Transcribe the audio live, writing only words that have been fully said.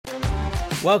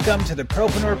Welcome to the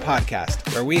Propreneur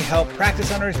Podcast, where we help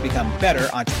practice owners become better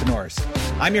entrepreneurs.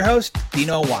 I'm your host,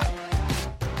 Dino Watt.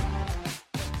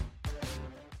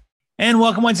 And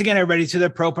welcome once again, everybody, to the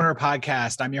Propreneur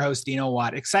Podcast. I'm your host, Dino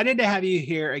Watt. Excited to have you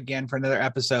here again for another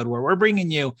episode where we're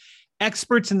bringing you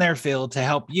experts in their field to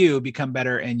help you become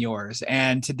better in yours.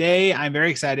 And today I'm very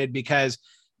excited because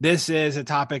this is a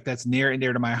topic that's near and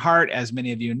dear to my heart. As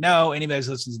many of you know, anybody who's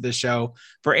listened to this show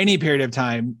for any period of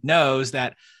time knows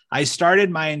that I started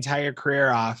my entire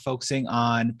career off focusing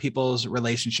on people's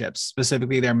relationships,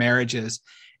 specifically their marriages,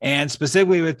 and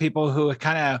specifically with people who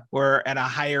kind of were at a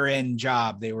higher end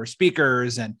job. They were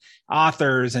speakers and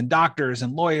authors and doctors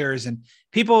and lawyers and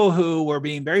people who were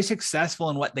being very successful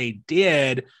in what they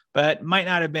did, but might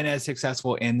not have been as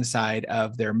successful inside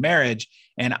of their marriage.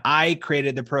 And I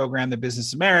created the program, The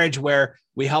Business of Marriage, where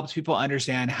we helped people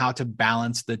understand how to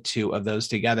balance the two of those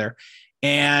together.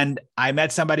 And I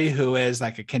met somebody who is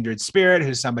like a kindred spirit,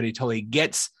 who's somebody totally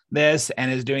gets this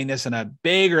and is doing this on a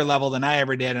bigger level than I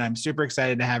ever did. And I'm super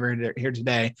excited to have her here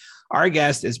today. Our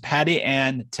guest is Patty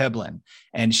Ann Tublin,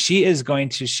 and she is going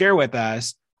to share with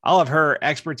us all of her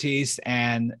expertise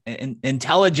and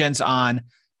intelligence on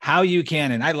how you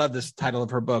can. And I love this title of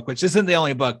her book, which isn't the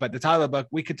only book, but the title of the book,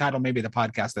 we could title maybe the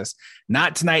podcast this,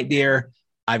 Not Tonight, Dear,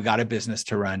 I've Got a Business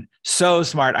to Run. So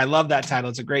smart. I love that title.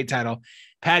 It's a great title.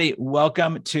 Patty,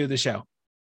 welcome to the show.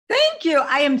 Thank you.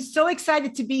 I am so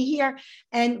excited to be here.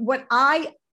 And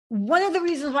one of the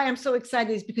reasons why I'm so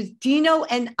excited is because Dino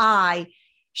and I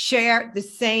share the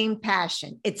same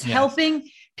passion. It's helping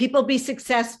people be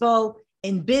successful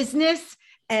in business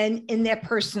and in their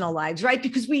personal lives, right?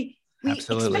 Because we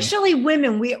especially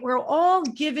women, we're all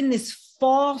given this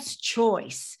false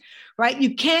choice, right?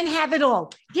 You can't have it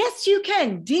all. Yes, you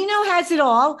can. Dino has it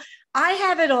all. I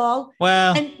have it all.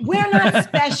 Well, and we're not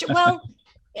special. Well,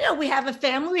 you know, we have a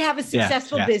family, we have a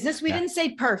successful business. We didn't say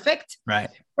perfect, right?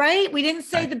 We didn't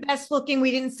say the best looking.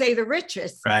 We didn't say the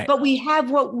richest, right? But we have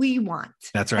what we want.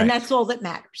 That's right. And that's all that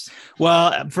matters.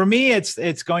 Well, for me,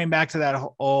 it's going back to that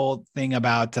whole thing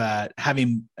about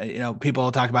having, people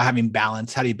talk about having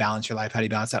balance. How do you balance your life? How do you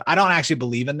balance that? I don't actually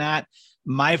believe in that.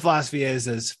 My philosophy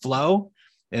is flow.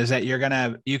 Is that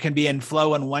you can be in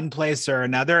flow in one place or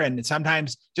another. And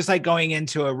sometimes just like going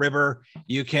into a river,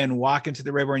 you can walk into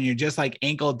the river and you're just like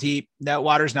ankle deep. That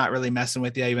water's not really messing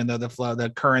with you, even though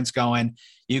the current's going.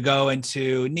 You go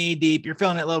into knee deep, you're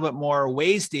feeling it a little bit more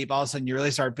waist deep. All of a sudden you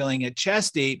really start feeling it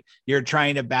chest deep. You're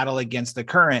trying to battle against the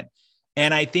current.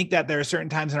 And I think that there are certain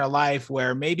times in our life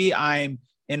where maybe I'm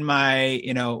in my,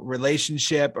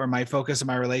 relationship, or my focus of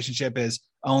my relationship is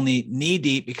only knee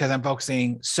deep because I'm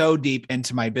focusing so deep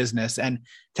into my business. And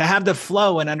to have the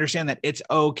flow and understand that it's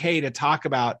okay to talk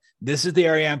about, this is the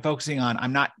area I'm focusing on.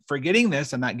 I'm not forgetting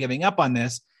this. I'm not giving up on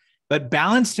this. But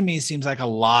balance to me seems like a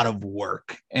lot of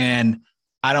work. And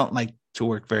I don't like to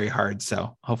work very hard.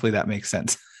 So hopefully that makes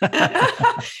sense.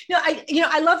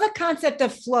 I love the concept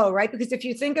of flow, right? Because if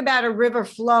you think about a river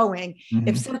flowing,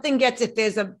 if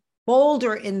there's a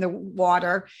boulder in the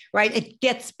water, right, it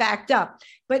gets backed up.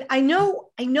 But I know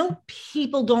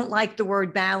people don't like the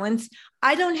word balance.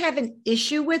 I don't have an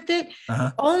issue with it,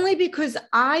 only because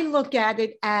I look at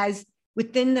it as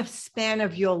within the span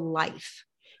of your life,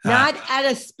 not at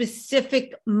a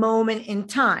specific moment in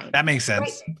time. That makes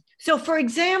sense. Right? So for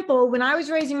example, when I was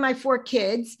raising my 4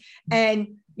 kids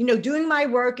and, doing my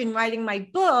work and writing my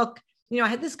book, I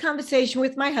had this conversation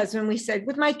with my husband. We said,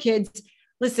 with my kids,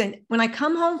 listen, when I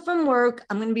come home from work,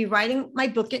 I'm going to be writing my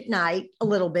book at night a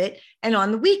little bit and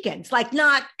on the weekends, like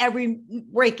not every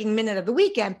waking minute of the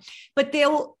weekend, but I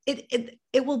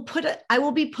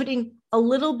will be putting a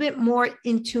little bit more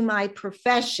into my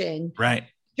profession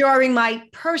during my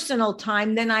personal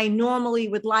time than I normally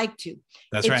would like to.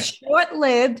 It's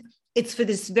short-lived. It's for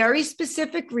this very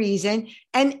specific reason.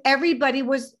 And everybody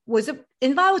was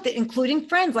involved with it, including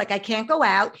friends. Like I can't go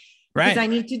out. Because I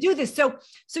need to do this. So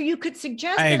you could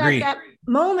suggest that at that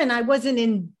moment I wasn't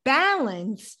in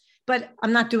balance, but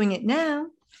I'm not doing it now.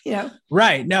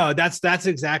 Right. No, that's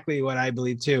exactly what I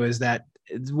believe too, is that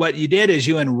what you did is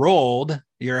you enrolled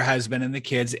your husband and the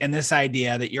kids in this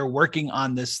idea that you're working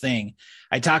on this thing.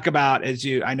 I talk about,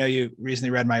 I know you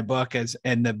recently read my book, as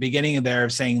in the beginning there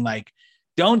of saying, like,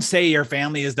 don't say your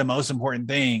family is the most important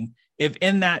thing. If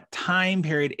in that time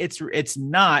period, it's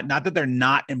not that they're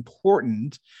not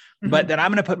important, but that I'm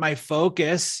going to put my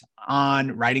focus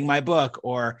on writing my book,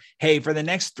 or, hey, for the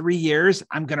next 3 years,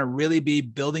 I'm going to really be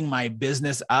building my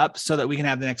business up so that we can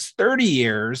have the next 30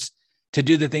 years to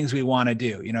do the things we want to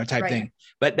do, type thing.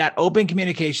 But that open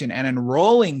communication and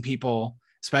enrolling people,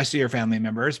 especially your family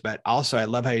members, but also I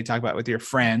love how you talk about with your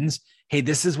friends, hey,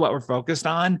 this is what we're focused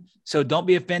on. So don't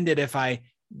be offended if I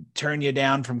turn you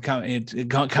down from coming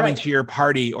to your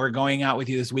party or going out with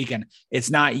you this weekend. It's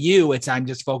not you. I'm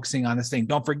just focusing on this thing.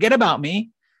 Don't forget about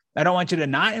me. I don't want you to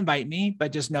not invite me,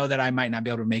 but just know that I might not be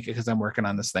able to make it because I'm working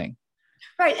on this thing.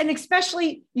 Right. And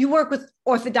especially you work with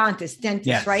orthodontists, dentists,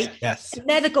 yes, right? Yes.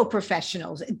 Medical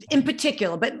professionals in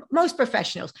particular, but most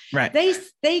professionals, right?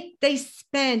 They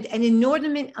spend an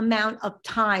inordinate amount of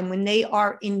time when they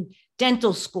are in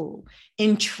dental school,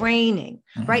 in training,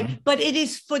 right? But it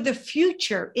is for the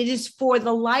future. It is for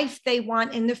the life they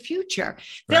want in the future.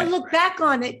 They'll look back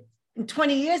on it in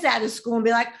 20 years out of school and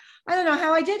be like, I don't know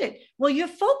how I did it. Well, your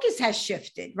focus has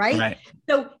shifted, right?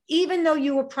 So even though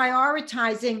you were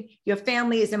prioritizing your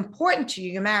family is important to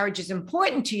you, your marriage is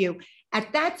important to you,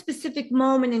 at that specific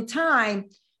moment in time,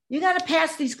 you got to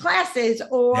pass these classes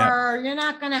or you're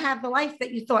not going to have the life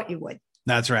that you thought you would.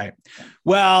 That's right.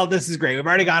 Well, this is great. We've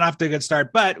already gone off to a good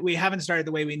start, but we haven't started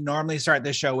the way we normally start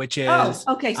this show, which is,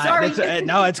 okay. Sorry.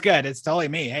 No, it's good. It's totally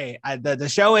me. Hey, the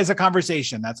show is a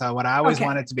conversation. That's what I always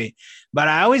want it to be. But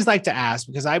I always like to ask,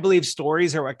 because I believe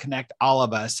stories are what connect all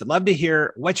of us. I'd love to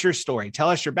hear, what's your story? Tell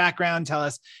us your background. Tell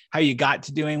us how you got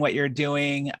to doing what you're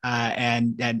doing,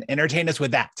 and entertain us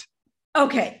with that.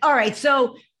 Okay. All right.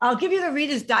 So I'll give you the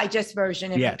Reader's Digest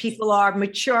version if people are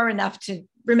mature enough to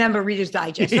remember Reader's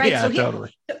Digest, right? Yeah,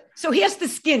 totally. So here's the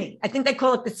skinny. I think they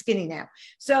call it the skinny now.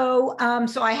 So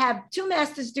I have 2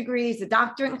 master's degrees, a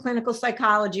doctorate in clinical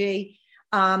psychology.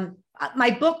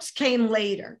 My books came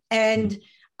later, and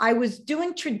I was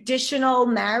doing traditional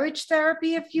marriage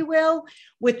therapy, if you will,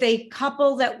 with a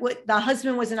couple the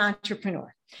husband was an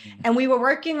entrepreneur. And we were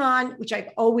working on, which I've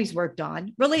always worked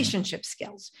on, relationship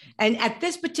skills. And at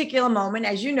this particular moment,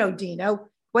 as you know, Dino,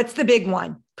 what's the big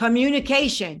one?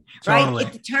 Communication, totally.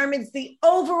 Right? It determines the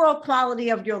overall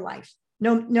quality of your life.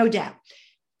 No doubt.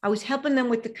 I was helping them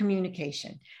with the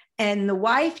communication. And the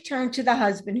wife turned to the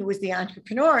husband, who was the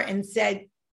entrepreneur, and said,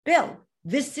 Bill,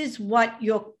 this is what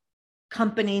your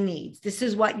company needs. This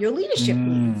is what your leadership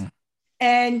needs.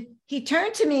 And he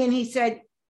turned to me and he said,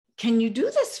 can you do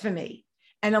this for me?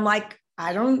 And I'm like,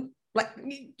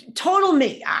 total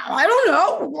me. I don't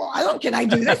know. Can I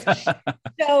do this?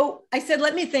 So I said,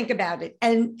 let me think about it.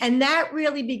 And that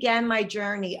really began my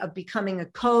journey of becoming a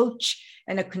coach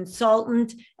and a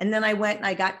consultant. And then I went and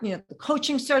I got, the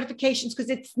coaching certifications,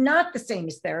 because it's not the same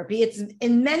as therapy. It's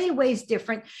in many ways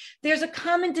different. There's a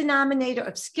common denominator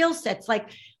of skill sets.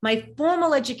 Like my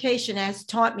formal education has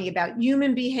taught me about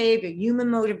human behavior, human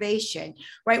motivation,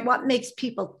 right? What makes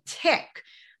people tick.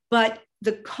 But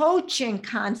the coaching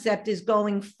concept is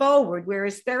going forward,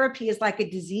 whereas therapy is like a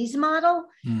disease model.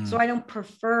 So I don't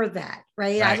prefer that,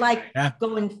 right? I like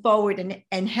going forward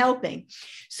and helping.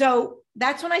 So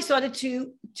that's when I started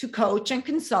to coach and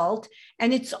consult.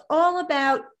 And it's all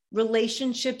about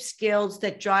relationship skills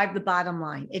that drive the bottom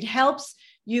line. It helps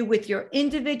you with your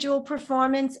individual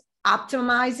performance,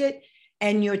 optimize it,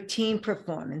 and your team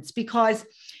performance. Because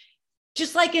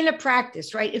just like in a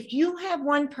practice, right? If you have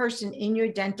one person in your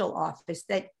dental office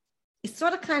that is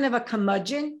sort of kind of a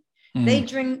curmudgeon, they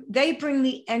bring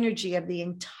the energy of the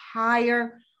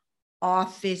entire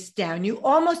office down. You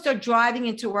almost are driving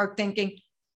into work thinking,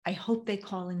 I hope they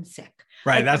call in sick.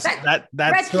 Right. That's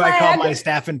who I call my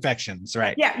staph infections.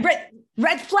 Right. Yeah.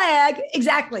 Red flag.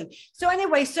 Exactly. So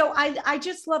anyway, I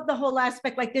just love the whole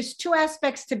aspect. Like there's 2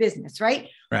 aspects to business, right?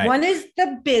 One is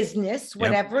the business,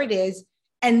 whatever it is.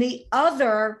 And the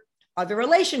other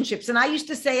relationships. And I used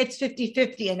to say it's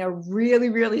 50-50. And a really,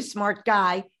 really smart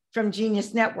guy from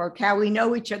Genius Network, how we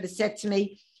know each other, said to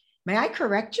me, may I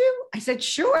correct you? I said,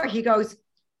 sure. He goes,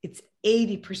 it's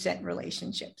 80%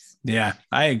 relationships. Yeah,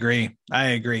 I agree.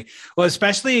 Well,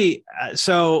 especially,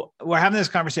 so we're having this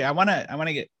conversation. I want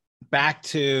to get back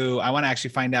to, I want to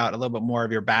actually find out a little bit more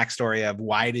of your backstory of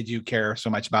why did you care so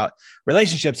much about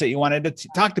relationships that you wanted to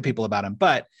talk to people about them.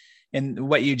 But and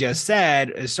what you just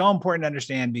said is so important to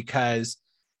understand, because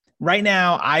right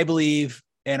now I believe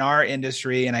in our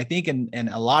industry, and I think in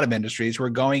a lot of industries, we're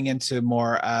going into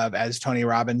more of, as Tony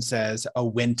Robbins says, a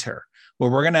winter, where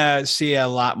we're going to see a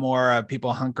lot more of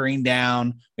people hunkering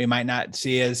down. We might not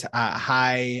see as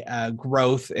high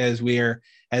growth as we had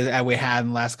in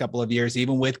the last couple of years,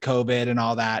 even with COVID and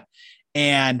all that.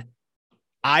 And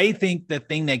I think the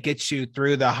thing that gets you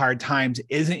through the hard times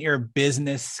isn't your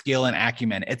business skill and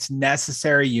acumen. It's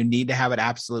necessary. You need to have it,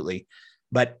 absolutely.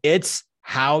 But it's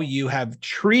how you have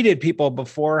treated people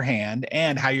beforehand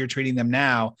and how you're treating them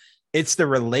now. It's the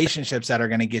relationships that are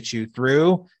going to get you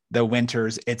through the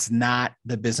winters. It's not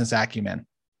the business acumen.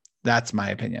 That's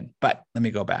my opinion. But let me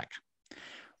go back.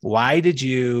 What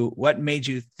made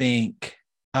you think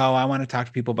Oh, I want to talk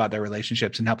to people about their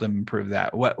relationships and help them improve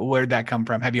that. Where'd that come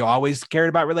from? Have you always cared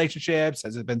about relationships?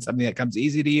 Has it been something that comes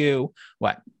easy to you?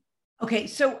 What? Okay,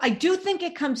 so I do think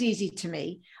it comes easy to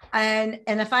me. And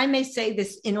if I may say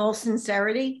this in all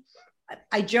sincerity,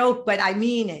 I joke, but I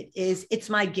mean it's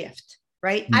my gift,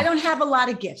 right? I don't have a lot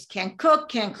of gifts. Can't cook,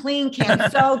 can't clean,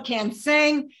 can't sew, can't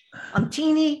sing. I'm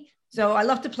teeny, so I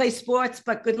love to play sports,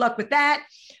 but good luck with that.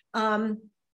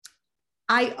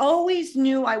 I always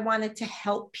knew I wanted to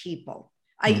help people.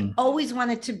 I always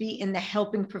wanted to be in the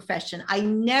helping profession. I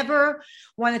never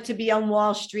wanted to be on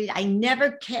Wall Street. I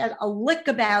never cared a lick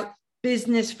about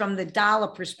business from the dollar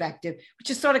perspective, which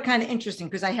is sort of kind of interesting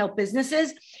because I help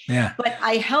businesses, but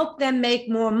I help them make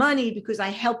more money because I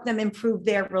help them improve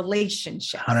their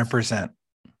relationships. 100%.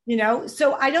 You know,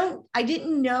 so I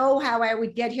didn't know how I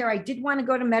would get here. I did want to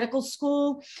go to medical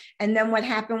school. And then what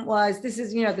happened was, this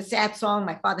is, you know, the sad song.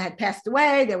 My father had passed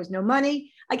away. There was no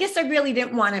money. I guess I really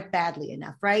didn't want it badly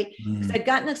enough, right? Because I'd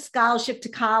gotten a scholarship to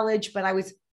college, but I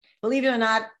was, believe it or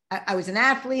not, I was an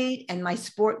athlete and my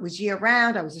sport was year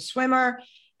round. I was a swimmer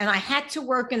and I had to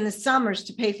work in the summers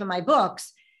to pay for my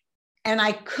books. And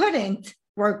I couldn't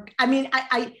work. I mean,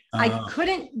 I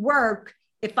couldn't work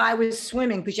if I was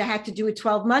swimming because you had to do it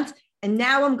 12 months. And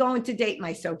now I'm going to date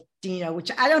myself, Dino, which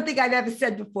I don't think I've ever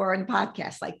said before in a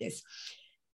podcast like this.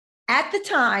 At the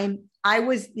time, I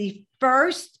was the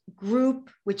first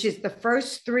group, which is the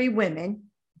first 3 women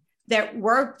that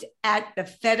worked at the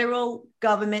federal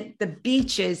government, the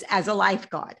beaches as a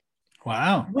lifeguard.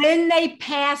 Wow. When they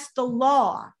passed the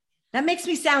law, that makes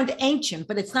me sound ancient,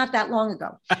 but it's not that long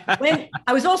ago. When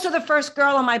I was also the first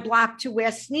girl on my block to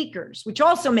wear sneakers, which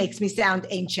also makes me sound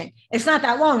ancient. It's not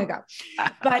that long ago.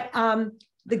 But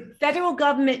the federal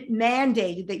government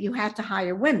mandated that you had to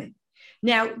hire women.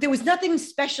 Now, there was nothing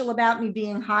special about me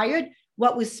being hired.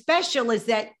 What was special is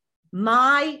that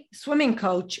my swimming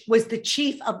coach was the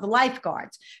chief of the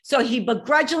lifeguards. So he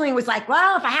begrudgingly was like,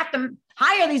 well, if I have to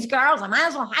hire these girls, I might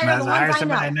as well hire the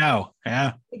ones I know.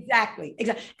 Yeah, exactly.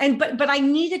 And but I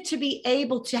needed to be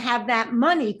able to have that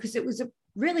money because it was a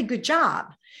really good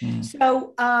job.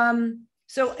 So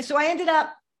I ended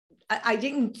up, I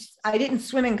didn't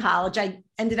swim in college. I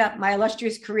ended up, my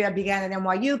illustrious career began at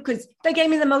NYU because they gave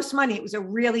me the most money. It was a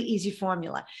really easy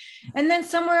formula. And then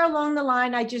somewhere along the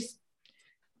line, I just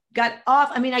got off.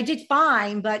 I mean, I did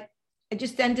fine, but I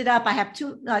just ended up, I have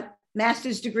 2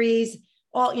 master's degrees.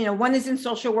 All, you know, one is in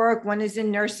social work, one is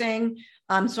in nursing.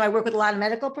 So I work with a lot of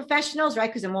medical professionals, right?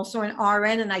 Because I'm also an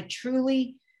RN and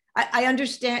I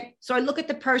understand. So I look at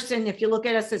the person, if you look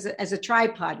at us as a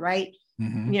tripod, right? You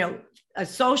know, a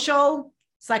social,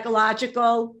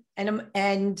 psychological,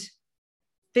 and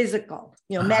physical,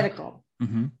 you know, medical.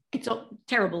 It's a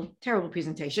terrible, terrible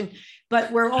presentation,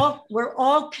 but we're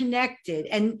all connected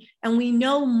and we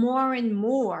know more and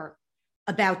more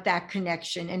about that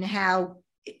connection and how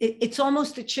it's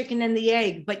almost the chicken and the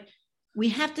egg, but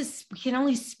we can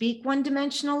only speak one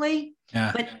dimensionally,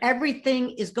 but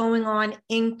everything is going on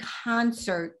in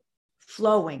concert,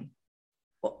 flowing,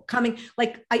 coming.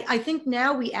 Like, I think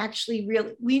now we actually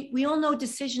we all know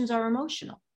decisions are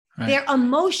emotional. Right. They're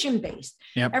emotion-based.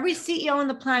 Yep. Every CEO on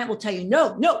the planet will tell you,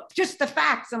 no, just the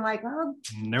facts. I'm like, oh,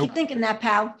 nope. Keep thinking that,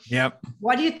 pal. Yep.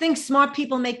 Why do you think smart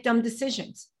people make dumb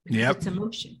decisions? Because it's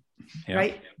emotion,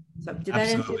 right? So did that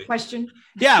answer your question?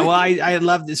 Yeah. Well, I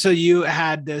love this. So you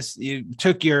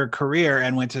took your career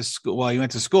and went to school. Well, you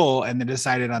went to school and then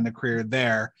decided on the career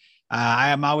there. I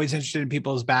am always interested in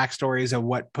people's backstories of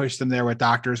what pushed them there with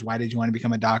doctors. Why did you want to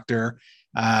become a doctor?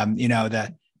 You know,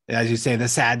 as you say, the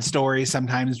sad story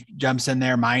sometimes jumps in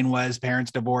there. Mine was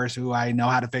parents divorce, who I know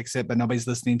how to fix it, but nobody's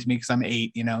listening to me because I'm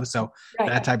 8, you know, so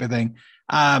that type of thing.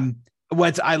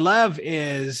 What I love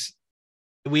is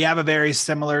we have a very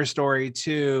similar story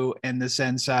too, in the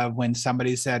sense of when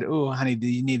somebody said, oh, honey, do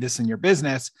you need this in your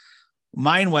business?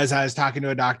 Mine was, I was talking to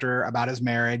a doctor about his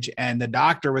marriage and the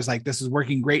doctor was like, this is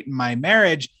working great in my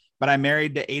marriage, but I'm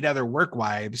married to 8 other work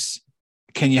wives.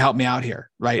 Can you help me out here?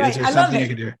 Right. Is there something you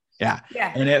could do? Yeah.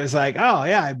 And it was like, oh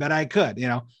yeah, I bet I could, you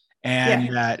know,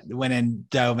 and went and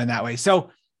dove in that way.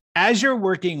 So as you're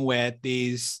working with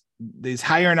these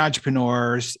higher end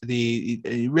entrepreneurs, the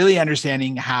really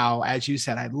understanding how, as you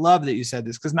said, I love that you said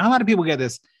this because not a lot of people get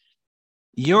this.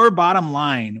 Your bottom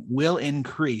line will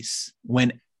increase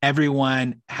when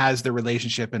everyone has the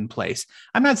relationship in place.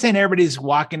 I'm not saying everybody's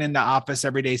walking into office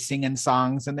every day singing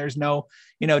songs and there's no,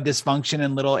 you know, dysfunction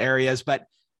in little areas, but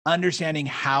understanding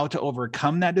how to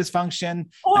overcome that dysfunction.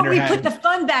 Or we put the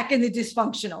fun back in the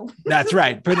dysfunctional. That's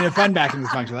right. Putting the fun back in the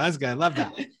dysfunctional. That's good. I love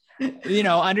that. You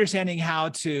know, understanding how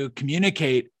to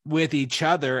communicate with each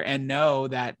other and know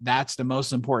that that's the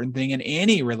most important thing in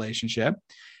any relationship,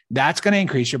 that's going to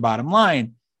increase your bottom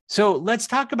line. So let's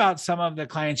talk about some of the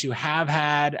clients you have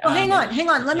had. Well, hang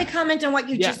on. Let me comment on what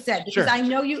you just said, because I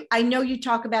know you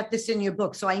talk about this in your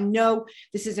book. So I know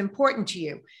this is important to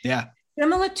you. Yeah.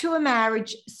 Similar to a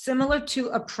marriage, similar to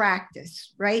a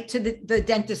practice, right? To the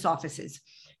dentist offices,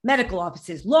 medical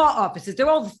offices, law offices. They're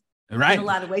all right in a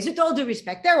lot of ways. With all due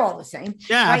respect, they're all the same.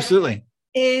 Yeah, right? Absolutely.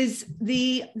 Is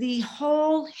the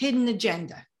whole hidden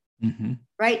agenda,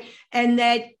 right? And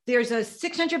that there's a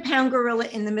 600-pound gorilla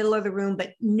in the middle of the room,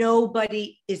 but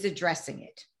nobody is addressing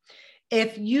it.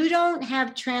 If you don't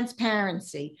have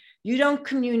transparency, you don't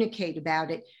communicate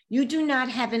about it, you do not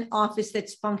have an office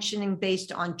that's functioning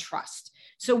based on trust.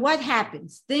 So what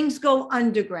happens? Things go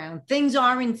underground. Things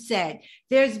aren't said.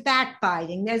 There's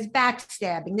backbiting. There's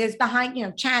backstabbing. There's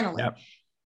channeling. Yep.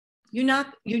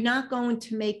 You're not going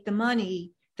to make the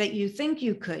money that you think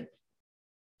you could.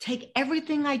 Take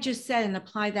everything I just said and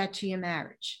apply that to your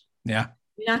marriage. Yeah.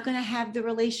 You're not going to have the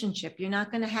relationship. You're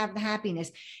not going to have the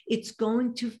happiness. It's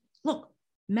going to look,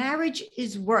 marriage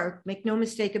is work. Make no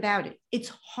mistake about it. It's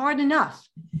hard enough.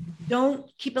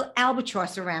 Don't keep an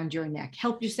albatross around your neck.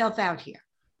 Help yourself out here.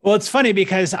 Well, it's funny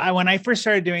because when I first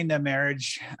started doing the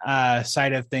marriage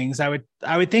side of things, I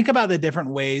would think about the different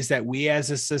ways that we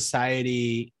as a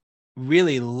society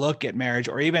really look at marriage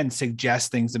or even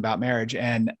suggest things about marriage.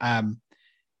 And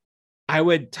I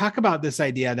would talk about this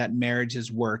idea that marriage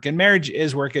is work, and marriage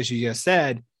is work, as you just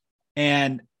said.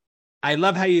 And I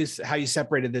love how you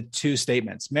separated the two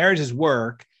statements. Marriage is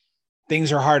work.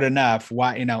 Things are hard enough.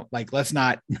 Why, let's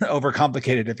not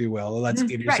overcomplicate it, if you will. Let's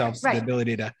give yourselves the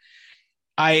ability to,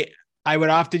 I would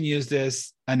often use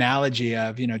this analogy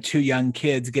of, two young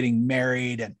kids getting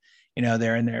married, and,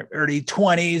 they're in their early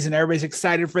 20s and everybody's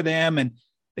excited for them. And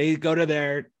they go to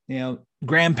their,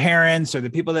 grandparents or the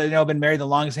people that have been married the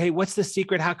longest. Hey, what's the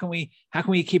secret? How can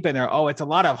we keep it there? Oh, it's a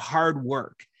lot of hard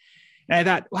work. And I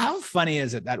thought, well, how funny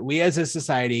is it that we as a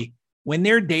society, when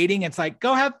they're dating, it's like,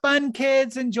 go have fun,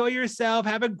 kids, enjoy yourself,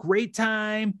 have a great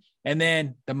time. And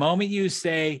then the moment you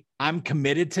say, I'm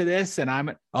committed to this and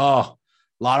a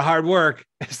lot of hard work.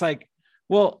 It's like,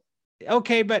 well,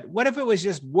 okay, but what if it was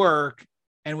just work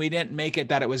and we didn't make it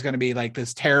that it was going to be like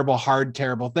this terrible, hard,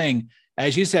 terrible thing?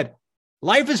 As you said,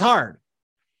 life is hard.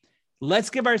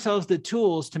 Let's give ourselves the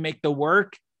tools to make the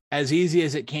work as easy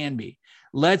as it can be.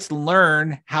 Let's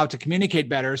learn how to communicate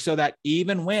better so that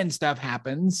even when stuff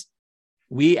happens,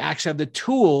 we actually have the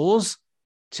tools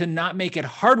to not make it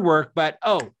hard work, but,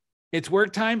 it's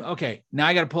work time. Okay, now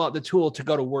I got to pull out the tool to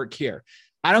go to work here.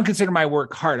 I don't consider my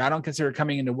work hard. I don't consider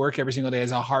coming into work every single day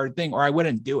as a hard thing, or I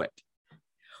wouldn't do it.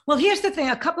 Well, here's the thing,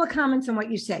 a couple of comments on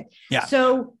what you said. Yeah.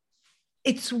 So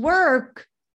it's work,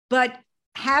 but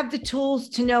have the tools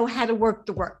to know how to work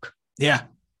the work. Yeah.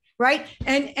 Right.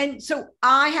 And so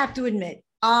I have to admit,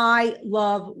 I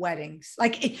love weddings.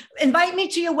 Like, invite me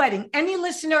to your wedding. Any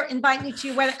listener, invite me to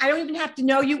your wedding. I don't even have to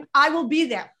know you. I will be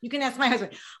there. You can ask my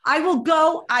husband. I will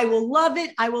go. I will love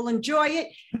it. I will enjoy it.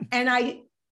 And I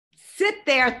sit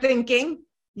there thinking,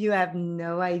 you have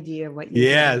no idea what you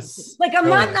Yes. Like, I'm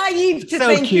not naive to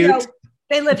think, cute.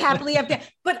 They live happily ever after.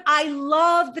 But I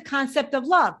love the concept of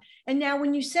love. And now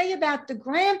when you say about the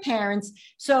grandparents,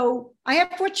 so I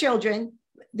have 4 children.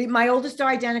 My oldest are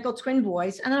identical twin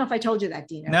boys. I don't know if I told you that,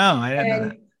 Dina. No, I didn't know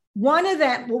that. One of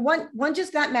them, one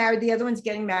just got married. The other one's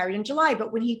getting married in July.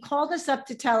 But when he called us up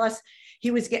to tell us he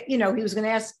was going to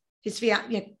ask his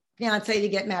fiance to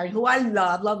get married, who I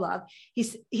love.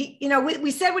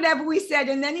 We said whatever we said.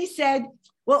 And then he said,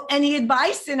 well, any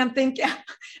advice? And I'm thinking,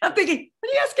 what are you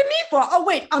asking me for? Oh,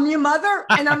 wait, I'm your mother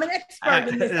and I'm an expert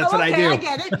in this. That's what I do. I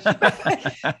get it.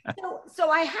 so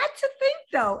I had to think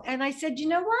though. And I said, you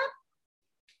know what?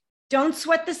 Don't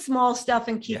sweat the small stuff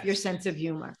and keep your sense of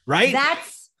humor. Right.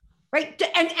 That's right.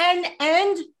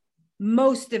 And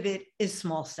most of it is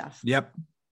small stuff. Yep.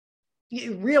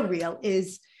 Real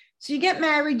is, so you get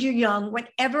married, you're young,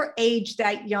 whatever age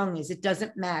that young is, it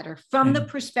doesn't matter. From the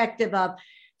perspective of,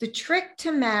 the trick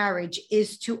to marriage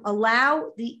is to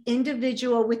allow the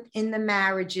individual within the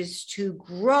marriages to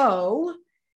grow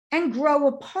and grow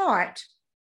apart.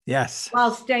 Yes.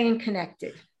 While staying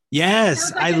connected.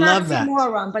 Yes. I love that.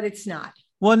 Moron, but it's not.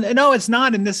 Well, no, it's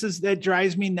not. And that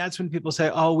drives me nuts when people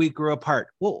say, oh, we grew apart.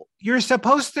 Well, you're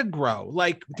supposed to grow.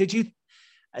 Like,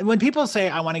 when people say,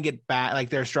 I want to get back,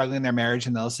 like they're struggling in their marriage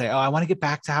and they'll say, oh, I want to get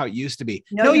back to how it used to be.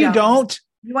 No, you don't.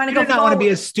 You want to go not want to be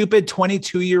a stupid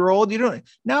 22-year-old. You don't.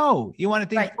 No, you want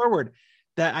to think forward.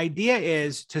 The idea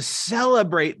is to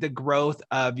celebrate the growth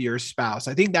of your spouse.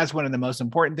 I think that's one of the most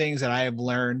important things that I have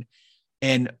learned.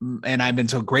 And I've been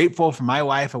so grateful for my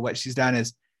wife and what she's done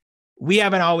is we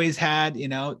haven't always had,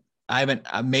 I haven't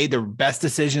made the best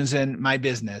decisions in my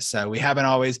business. So we haven't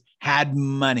always had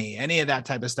money, any of that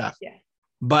type of stuff. Yeah.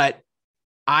 But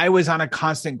I was on a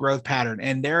constant growth pattern.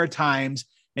 And there are times,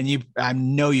 and I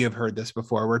know you've heard this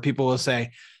before, where people will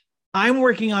say, I'm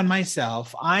working on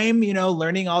myself. I'm,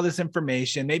 learning all this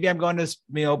information. Maybe I'm going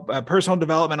to, personal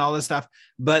development, all this stuff,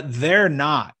 but they're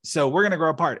not. So we're going to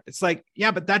grow apart. It's like, yeah,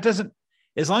 but that doesn't,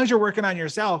 as long as you're working on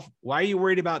yourself, why are you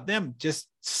worried about them? Just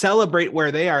celebrate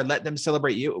where they are. Let them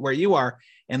celebrate you where you are.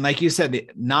 And like you said, the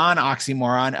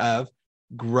non-oxymoron of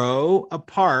grow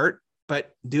apart,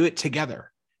 but do it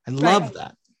together. I love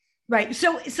that. Right.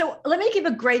 So let me give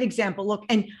a great example. Look,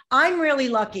 and I'm really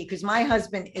lucky because my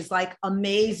husband is like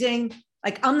amazing.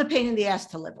 Like I'm the pain in the ass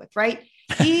to live with, right?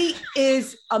 He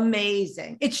is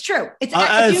amazing. It's true. It's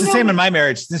the same in my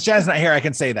marriage. Since Jen's not here, I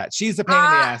can say that she's the pain in the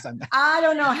ass. I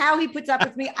don't know how he puts up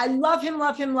with me. I love him.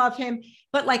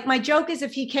 But like my joke is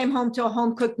if he came home to a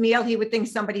home cooked meal, he would think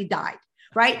somebody died.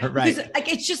 Right. Right. Because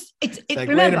like, like,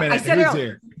 remember, wait a minute, I said who's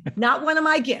earlier, not one of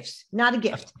my gifts, not a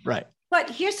gift. Right. But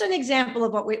here's an example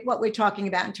of what we're talking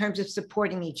about in terms of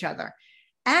supporting each other.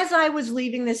 As I was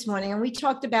leaving this morning, and we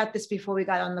talked about this before we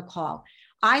got on the call,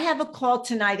 I have a call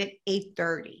tonight at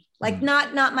 8:30. Like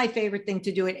not my favorite thing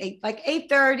to do at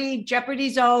 8:30,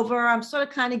 Jeopardy's over. I'm sort of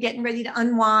kind of getting ready to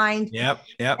unwind. Yep.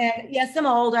 And yes, I'm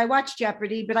old. I watch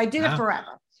Jeopardy, but I did it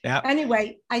forever. Yeah.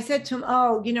 Anyway, I said to him,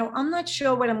 I'm not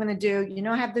sure what I'm going to do.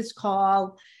 I have this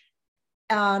call.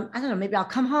 I don't know, maybe I'll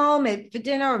come home for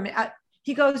dinner. Or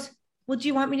he goes, well, do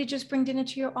you want me to just bring dinner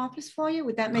to your office for you?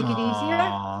 Would that make it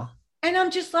easier? And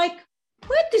I'm just like,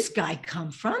 where'd this guy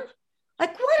come from?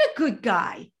 Like, what a good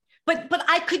guy. But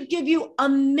I could give you a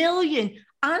million.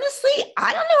 Honestly,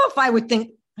 I don't know if I would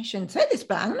think, I shouldn't say this,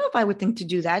 but I don't know if I would think to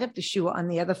do that if the shoe were on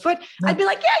the other foot. No. I'd be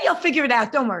like, yeah, you'll figure it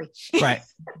out. Don't worry. Right.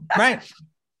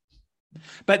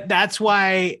 But that's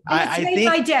why I think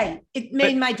my day. It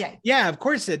made my day. Yeah, of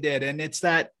course it did. And it's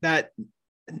that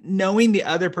knowing the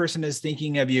other person is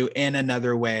thinking of you in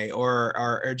another way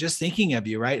or just thinking of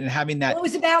you, right? And having that. Well, it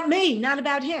was about me, not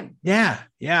about him. Yeah.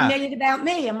 He made it about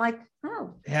me. I'm like,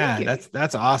 oh. Yeah,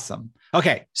 that's awesome.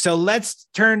 Okay. So let's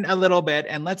turn a little bit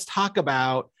and let's talk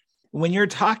about when you're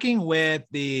talking with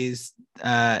these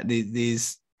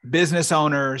business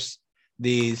owners,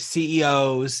 these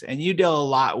CEOs, and you deal a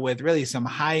lot with really some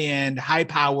high-end,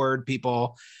 high-powered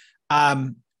people.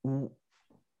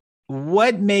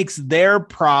 What makes their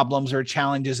problems or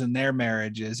challenges in their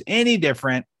marriages any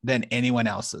different than anyone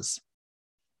else's?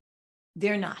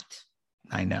 They're not.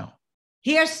 I know.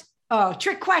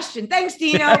 Trick question. Thanks,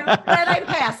 Dino. Glad I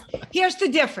passed. Here's the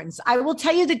difference. I will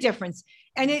tell you the difference.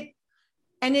 And it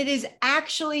is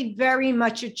actually very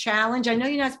much a challenge. I know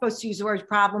you're not supposed to use the word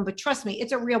problem, but trust me,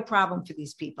 it's a real problem for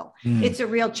these people. It's a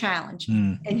real challenge.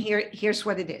 And here's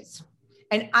what it is.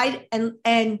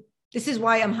 And this is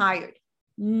why I'm hired.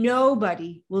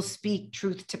 Nobody will speak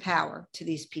truth to power to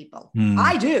these people.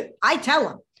 I do. I tell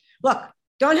them, look,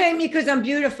 don't hate me because I'm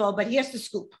beautiful, but here's the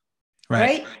scoop.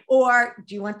 Right? Or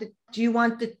do you want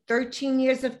the 13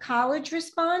 years of college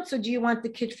response, or do you want the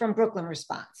kid from Brooklyn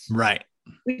response? Right.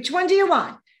 Which one do you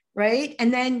want? Right.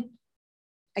 And then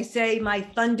I say my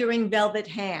thundering velvet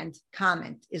hand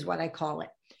comment is what I call it.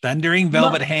 Thundering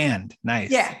velvet hand. Nice.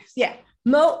 Yeah.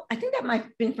 I think that might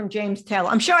have been from James Taylor.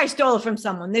 I'm sure I stole it from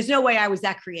someone. There's no way I was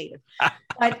that creative.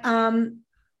 But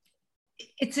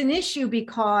it's an issue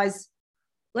because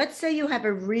let's say you have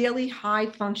a really high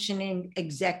functioning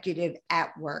executive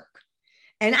at work.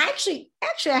 And actually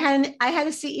I had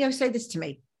a CEO say this to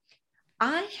me.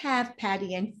 I have,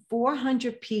 Patty, and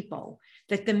 400 people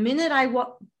that the minute I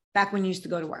walk, back when you used to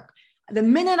go to work, the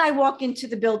minute I walk into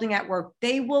the building at work,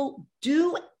 they will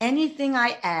do anything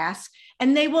I ask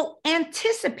and they will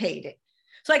anticipate it.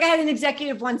 So like I had an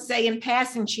executive once say in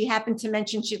passing, she happened to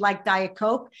mention she liked Diet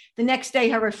Coke. The next day,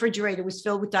 her refrigerator was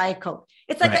filled with Diet Coke.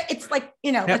 It's like,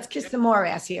 let's kiss some more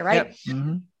ass here, right? Yep.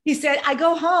 Mm-hmm. He said, I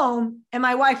go home and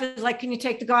my wife is like, can you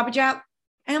take the garbage out?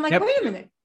 And I'm like, wait a minute.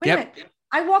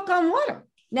 I walk on water.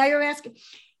 Now you're asking.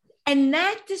 And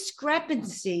that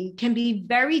discrepancy can be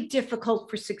very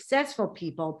difficult for successful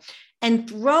people, and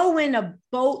throw in a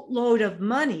boatload of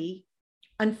money.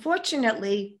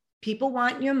 Unfortunately, people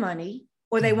want your money,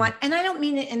 or they want, and I don't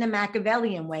mean it in a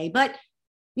Machiavellian way, but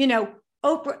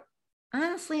Oprah,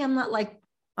 honestly, I'm not like,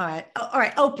 all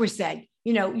right. Oprah said,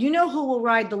 you know who will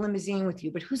ride the limousine with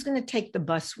you, but who's going to take the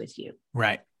bus with you?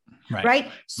 Right.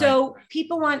 So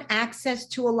people want access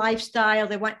to a lifestyle.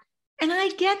 They want, and I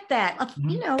get that,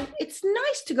 it's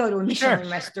nice to go to a Michelin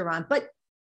restaurant, but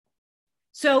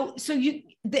so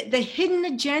the hidden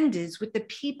agendas with the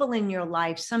people in your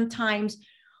life sometimes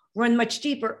run much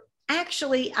deeper.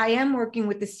 Actually, I am working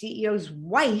with the CEO's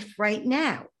wife right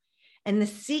now. And the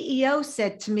CEO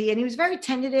said to me, and he was very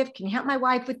tentative, can you help my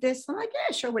wife with this? I'm like,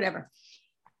 yeah, sure, whatever.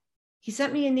 He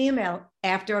sent me an email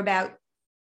after about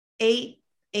eight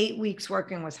weeks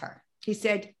working with her. He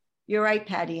said, you're right,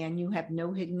 Patty, and you have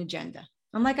no hidden agenda.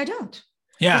 I'm like, I don't.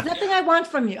 Yeah. There's nothing I want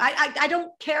from you. I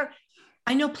don't care.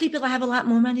 I know people that have a lot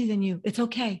more money than you. It's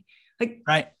okay. Like,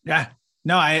 right. Yeah.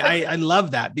 No, I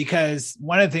love that, because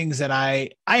one of the things that I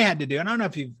had to do, and I don't know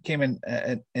if you came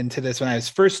into this when I was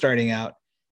first starting out,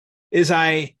 is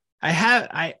I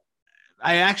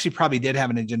actually probably did have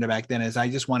an agenda back then, is I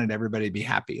just wanted everybody to be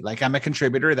happy. Like, I'm a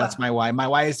contributor. That's my why. My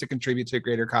why is to contribute to a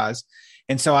greater cause.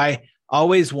 And so I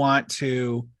always want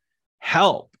to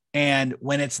help. And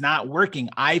when it's not working,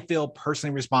 I feel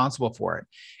personally responsible for it.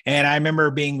 And I remember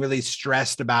being really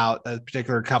stressed about a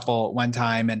particular couple one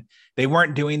time, and they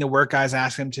weren't doing the work I was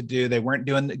asking them to do. They weren't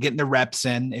getting the reps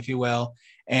in, if you will.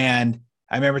 And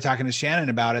I remember talking to Shannon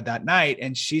about it that night,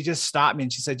 and she just stopped me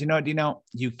and she said,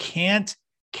 you can't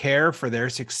care for their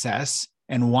success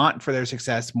and want for their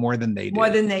success more than they do. More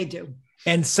than they do.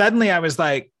 And suddenly I was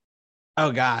like,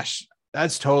 oh gosh,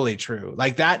 that's totally true.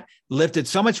 Like, that lifted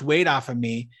so much weight off of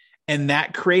me. And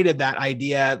that created that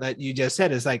idea that you just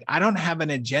said, is like, I don't have an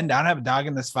agenda. I don't have a dog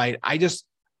in this fight. I just,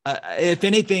 if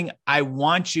anything, I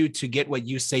want you to get what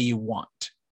you say you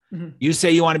want. Mm-hmm. You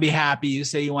say you want to be happy. You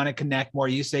say you want to connect more.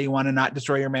 You say you want to not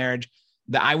destroy your marriage.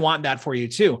 That I want that for you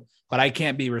too, but I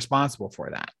can't be responsible for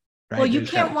that. Right? Well, you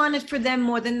can't want it for them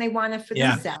more than they want it for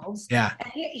themselves. Yeah.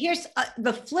 And here's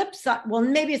the flip side. Well,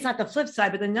 maybe it's not the flip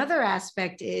side, but another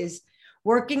aspect is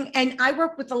working. And I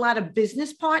work with a lot of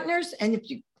business partners. And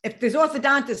if there's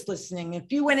orthodontists listening,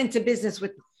 if you went into business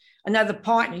with another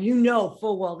partner,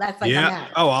 full well, that's like a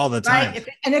matter. Oh, all the time. Right?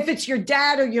 If it's your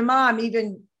dad or your mom,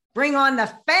 even bring on the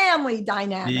family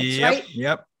dynamics, right?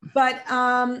 Yep. But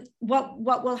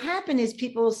what will happen is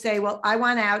people will say, well, I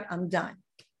want out, I'm done.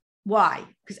 Why?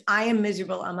 Because I am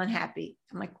miserable, I'm unhappy.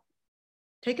 I'm like,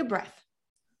 take a breath.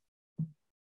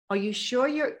 Are you sure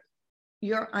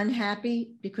you're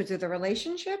unhappy because of the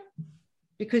relationship?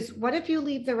 Because what if you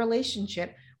leave the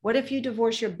relationship? What if you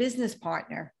divorce your business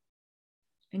partner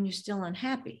and you're still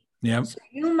unhappy? Yeah. So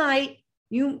you might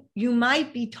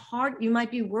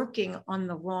be working on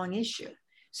the wrong issue.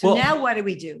 So now what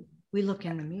do? We look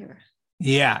in the mirror.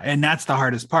 Yeah. And that's the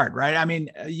hardest part, right? I mean,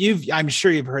 I'm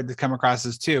sure you've heard this come across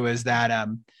this too, is that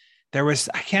there was,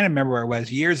 I can't remember where it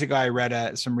was, years ago, I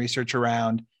read some research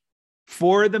around,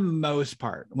 for the most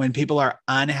part, when people are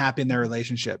unhappy in their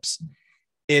relationships,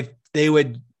 if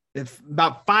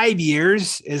about 5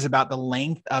 years is about the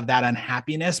length of that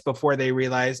unhappiness before they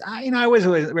realize, I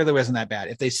really wasn't that bad.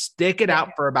 If they stick it out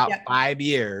for about 5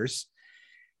 years,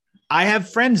 I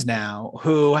have friends now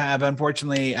who have,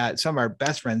 unfortunately, some of our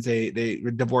best friends, they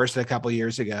were divorced a couple of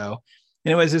years ago,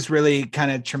 and it was this really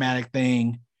kind of traumatic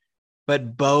thing.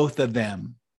 But both of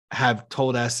them have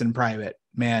told us in private,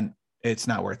 man, it's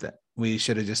not worth it. We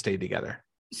should have just stayed together.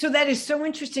 So that is so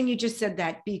interesting. You just said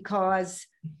that, because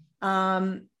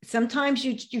sometimes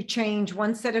you change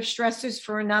one set of stressors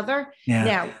for another. Yeah.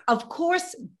 Now, of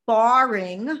course,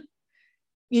 barring,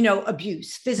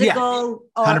 abuse, physical,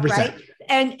 right?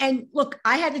 And look,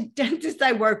 I had a dentist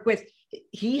I work with.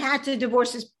 He had to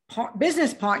divorce his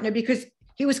business partner because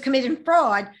he was committing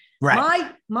fraud.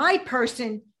 Right. My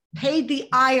person paid the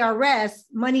IRS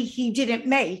money he didn't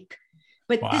make,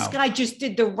 but this guy just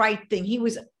did the right thing. He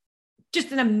was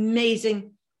just an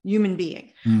amazing human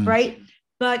being, right?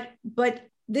 But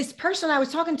this person I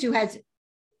was talking to has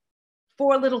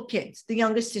 4 little kids. The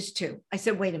youngest is 2. I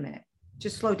said, wait a minute,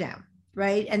 just slow down,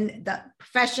 right? And the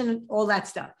profession, all that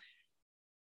stuff.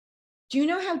 Do you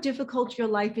know how difficult your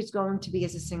life is going to be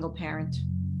as a single parent?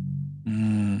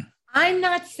 I'm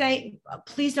not saying,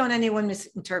 please don't anyone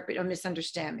misinterpret or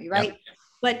misunderstand me, right?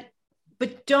 Yep.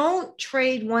 But don't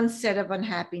trade one set of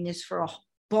unhappiness for a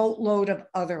boatload of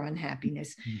other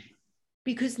unhappiness.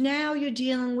 Because now you're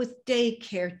dealing with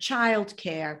daycare,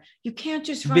 childcare. You can't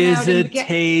just run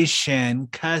visitation,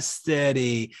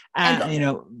 custody,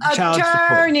 child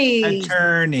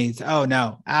attorneys. Oh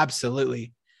no,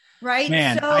 absolutely. Right.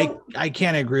 Man, so, I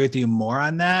can't agree with you more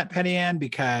on that, Penny Ann,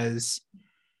 because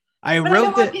I don't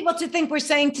want people to think we're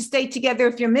saying to stay together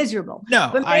if you're miserable.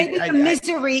 No, but maybe the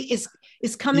misery is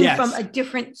coming from a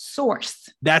different source.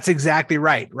 That's exactly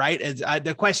right. Right.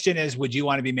 The question is, would you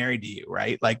want to be married to you?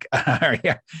 Right. Like,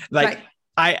 right.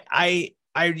 I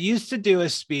used to do a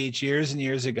speech years and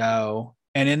years ago.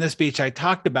 And in the speech, I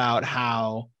talked about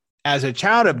how, as a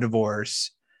child of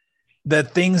divorce, the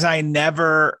things I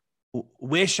never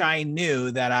wish I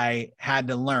knew that I had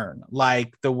to learn,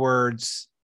 like the words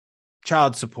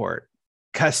child support,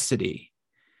 custody,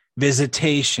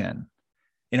 visitation,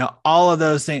 all of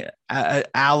those things,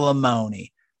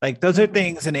 alimony. Like those are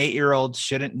things an 8-year-old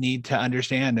shouldn't need to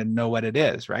understand and know what it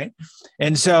is, right?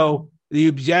 And so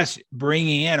you just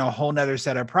bringing in a whole nother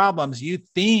set of problems. You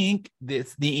think the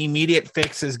immediate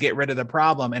fix is get rid of the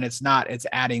problem, and it's not. It's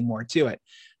adding more to it.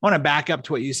 I want to back up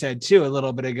to what you said too a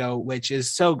little bit ago, which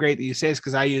is so great that you say this,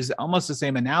 because I use almost the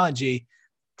same analogy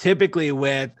typically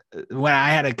with when I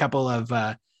had a couple of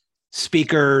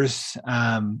speakers,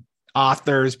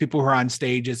 authors, people who are on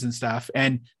stages and stuff,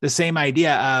 and the same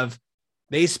idea of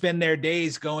they spend their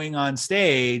days going on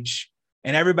stage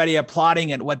and everybody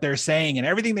applauding at what they're saying, and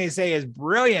everything they say is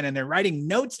brilliant, and they're writing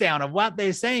notes down of what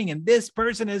they're saying, and this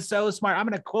person is so smart, I'm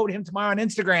going to quote him tomorrow on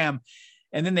Instagram.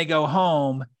 And then they go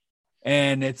home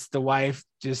and it's the wife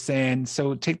just saying,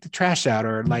 so take the trash out,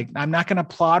 or like, I'm not going to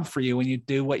applaud for you when you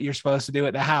do what you're supposed to do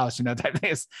at the house, type of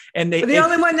things. And the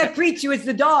only one that greets you is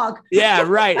the dog. Yeah,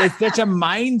 right. It's such a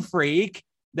mind freak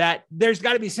that there's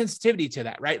got to be sensitivity to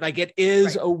that, right? Like it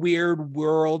is a weird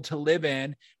world to live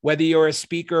in, whether you're a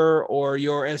speaker or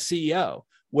you're a CEO,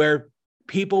 where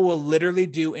people will literally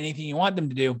do anything you want them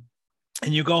to do.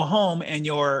 And you go home and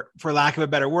you're, for lack of a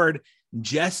better word,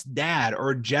 just dad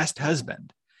or just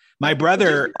husband. My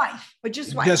brother,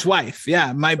 just wife.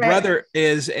 Yeah. My brother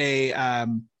is he's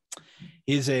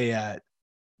one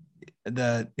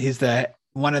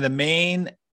of the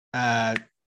main,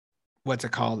 what's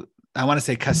it called? I want to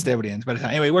say custodians, but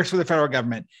anyway, he works for the federal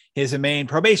government. He's a main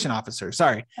probation officer.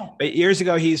 Sorry. But years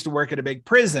ago, he used to work at a big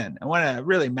prison, and one of a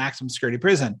really maximum security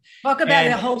prison. Talk about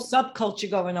a whole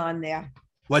subculture going on there.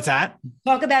 What's that?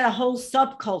 Talk about a whole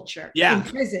subculture in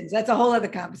prisons. That's a whole other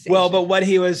conversation. Well, but what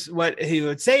he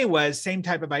would say was same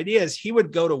type of ideas. He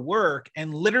would go to work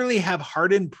and literally have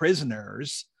hardened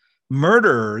prisoners,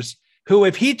 murderers, who,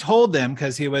 if he told them,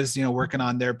 because he was, working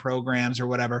on their programs or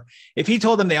whatever, if he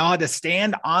told them they all had to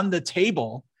stand on the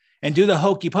table and do the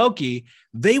hokey pokey,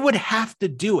 they would have to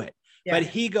do it. Yeah. But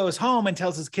he goes home and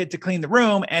tells his kid to clean the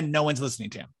room and no one's listening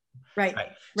to him. Right.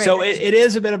 So it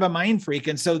is a bit of a mind freak.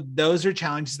 And so those are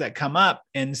challenges that come up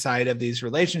inside of these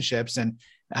relationships and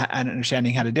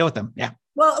understanding how to deal with them. Yeah.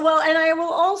 Well, and I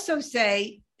will also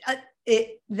say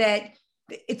that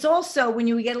it's also when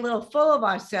you get a little full of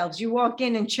ourselves, you walk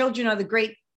in and children are the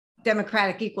great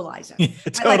democratic equalizer. Yeah,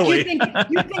 totally. Like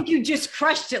you think you just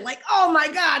crushed it. Like, oh my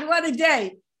God, what a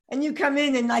day. And you come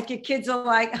in and like your kids are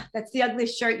like, that's the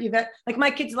ugliest shirt you've ever, like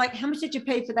my kids are like, how much did you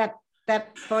pay for that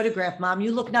photograph, Mom?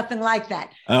 You look nothing like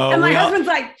that. Oh, and my husband's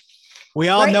like, we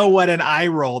all know what an eye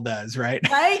roll does, right?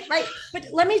 Right. But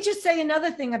let me just say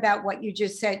another thing about what you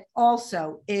just said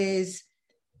also is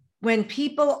when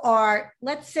people are,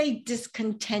 let's say,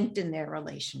 discontent in their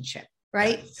relationship,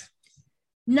 right?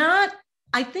 Yes.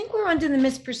 I think we're under the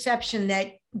misperception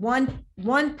that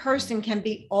one person can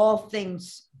be all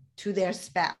things to their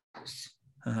spouse.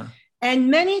 Uh-huh. And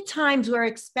many times we're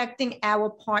expecting our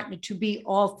partner to be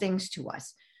all things to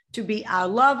us, to be our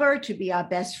lover, to be our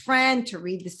best friend, to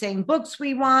read the same books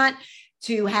we want,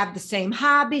 to have the same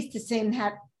hobbies,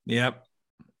 Yep.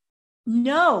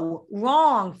 No,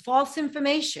 wrong, false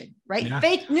information, right? Yeah.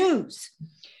 Fake news.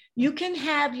 You can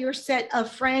have your set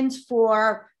of friends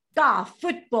for golf,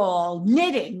 football,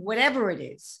 knitting, whatever it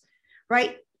is,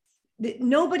 right?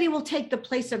 Nobody will take the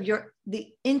place of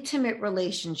the intimate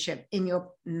relationship in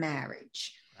your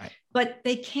marriage, right? But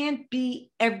they can't be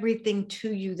everything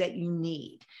to you that you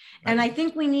need. Right. And I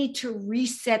think we need to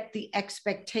reset the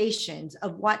expectations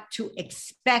of what to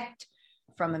expect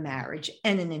from a marriage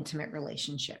and an intimate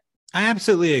relationship. I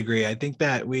absolutely agree. I think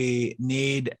that we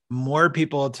need more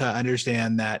people to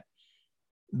understand that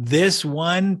this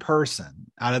one person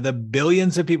out of the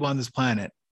billions of people on this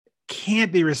planet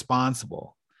can't be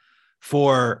responsible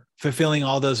for fulfilling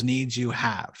all those needs you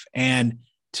have, and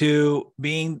to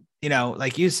being,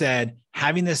 like you said,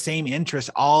 having the same interest,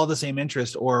 all the same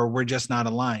interest, or we're just not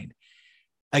aligned.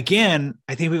 Again,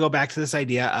 I think we go back to this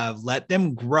idea of let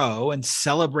them grow and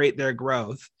celebrate their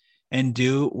growth and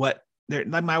do what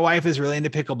like my wife is really into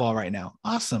pickleball right now.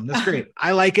 Awesome. That's great.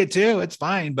 I like it too. It's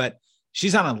fine, but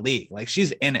she's on a league. Like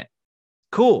she's in it.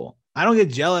 Cool. I don't get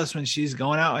jealous when she's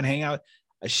going out and hanging out.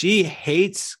 She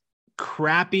hates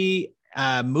crappy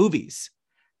movies.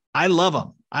 I love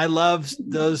them. I love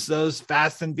those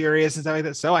Fast and Furious and stuff like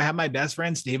that. So I have my best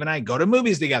friend Steve and I go to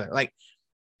movies together. Like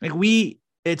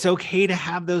it's okay to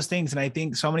have those things. And I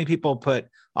think so many people put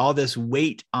all this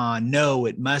weight on, no,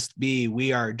 it must be,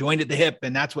 we are joined at the hip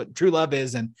and that's what true love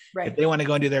is. And if they want to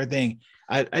go and do their thing,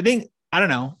 I think, I don't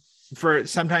know, for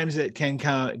sometimes it can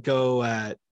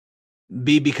go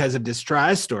be because of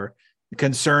distrust or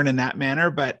concern in that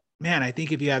manner. But man, I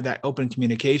think if you have that open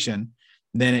communication,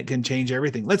 then it can change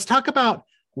everything. Let's talk about,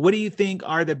 what do you think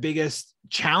are the biggest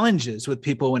challenges with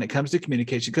people when it comes to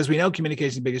communication? Because we know communication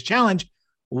is the biggest challenge.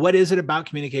 What is it about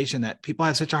communication that people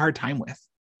have such a hard time with?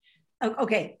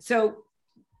 Okay. So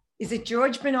is it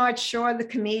George Bernard Shaw, the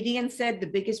comedian, said the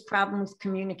biggest problem with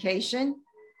communication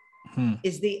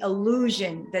is the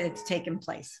illusion that it's taken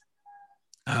place?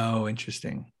 Oh,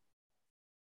 interesting.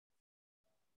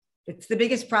 It's the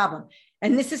biggest problem.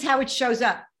 And this is how it shows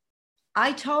up.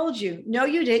 I told you. No,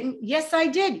 you didn't. Yes, I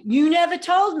did. You never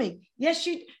told me. Yes,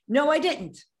 you. No, I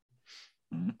didn't.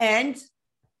 And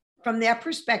from their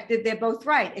perspective, they're both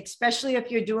right, especially if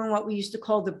you're doing what we used to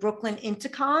call the Brooklyn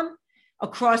intercom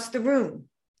across the room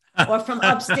or from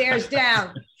upstairs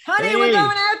down. Honey, we're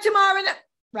going out tomorrow.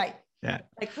 Right. Yeah.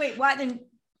 Like, wait, what? And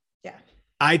yeah.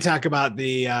 I talk about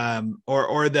the,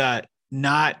 or the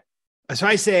not. So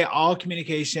I say all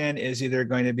communication is either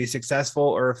going to be successful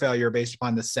or a failure based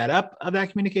upon the setup of that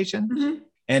communication. Mm-hmm.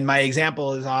 And my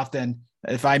example is often,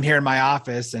 if I'm here in my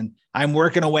office and I'm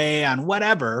working away on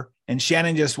whatever, and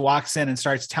Shannon just walks in and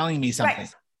starts telling me something,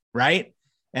 right?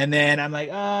 And then I'm like,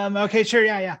 okay, sure.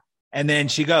 Yeah. And then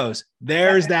she goes,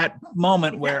 there's that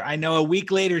moment where I know a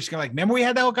week later, she's going to like, remember we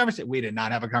had that whole conversation? We did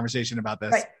not have a conversation about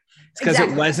this. Right. It's because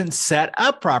it wasn't set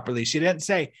up properly. She didn't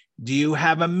say, do you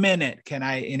have a minute? Can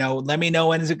I, let me know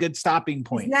when is a good stopping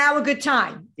point. It's now a good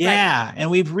time. Yeah. Right. And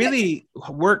we've really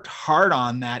worked hard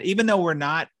on that. Even though we're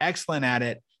not excellent at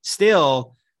it,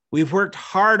 still, we've worked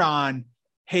hard on,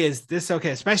 hey, is this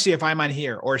okay? Especially if I'm on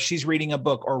here or she's reading a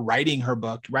book or writing her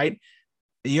book, right?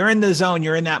 You're in the zone.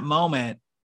 You're in that moment.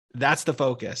 That's the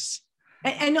focus.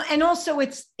 And also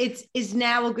it's is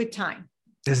now a good time.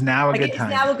 Is now a good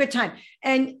time. It's now a good time.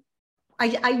 And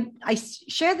I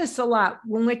share this a lot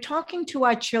when we're talking to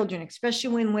our children,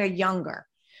 especially when we're younger.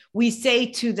 We say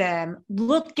to them,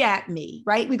 look at me,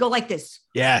 right? We go like this.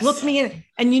 Yes. Look me in.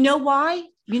 And you know why?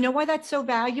 You know why that's so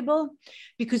valuable?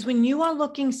 Because when you are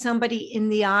looking somebody in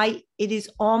the eye, it is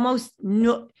almost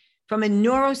from a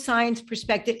neuroscience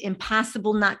perspective,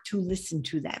 impossible not to listen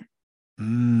to them.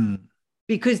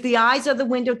 Because the eyes are the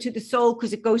window to the soul,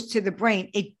 because it goes to the brain.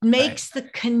 It makes the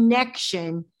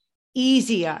connection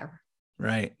easier.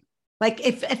 Right. Like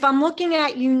if I'm looking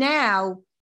at you now,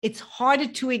 it's harder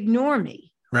to ignore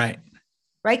me. Right.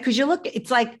 Right. Because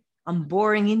it's like I'm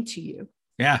boring into you.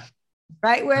 Yeah.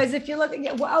 Right. Whereas if you look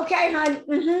at, well, okay, hon.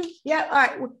 Mm-hmm, yeah. All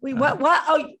right. What?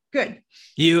 Oh, good.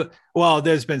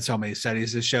 There's been so many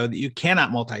studies that show that you cannot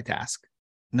multitask,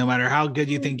 no matter how good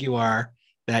you think you are.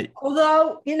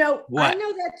 Although, I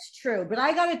know that's true, but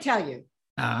I got to tell you,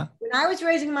 when I was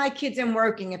raising my kids and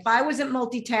working, if I wasn't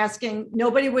multitasking,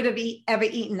 nobody would have ever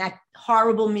eaten that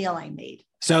horrible meal I made.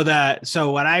 So there's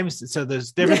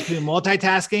difference between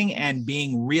multitasking and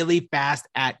being really fast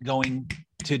at going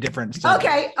to different stuff.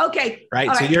 Okay. Right.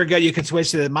 All so you're good. You can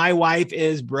switch to that. My wife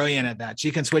is brilliant at that. She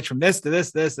can switch from this to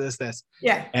this.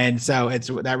 Yeah. And so it's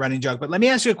that running joke. But let me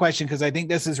ask you a question, because I think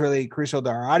this is really crucial to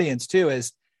our audience too,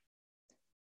 is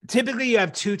typically you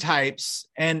have two types,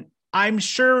 and I'm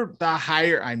sure the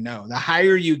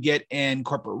higher you get in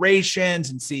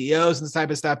corporations and CEOs and this type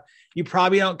of stuff, you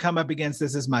probably don't come up against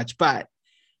this as much. But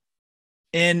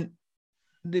in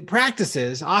the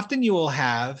practices, often you will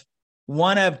have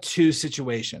one of two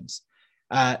situations.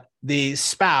 The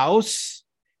spouse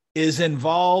is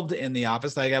involved in the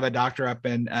office. Like I have a doctor up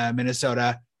in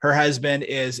Minnesota. Her husband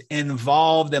is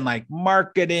involved in like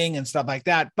marketing and stuff like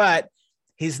that, but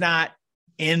he's not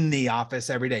in the office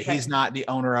every day. Right. He's not the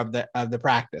owner of the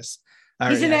practice.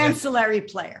 He's an ancillary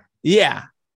player. Yeah.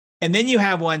 And then you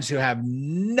have ones who have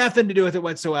nothing to do with it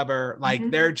whatsoever.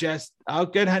 Like they're just, oh,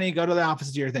 good, honey, go to the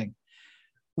office, do your thing.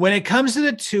 When it comes to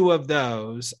the two of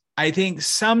those, I think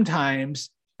sometimes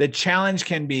the challenge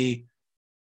can be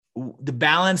the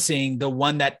balancing the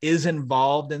one that is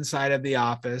involved inside of the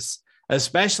office,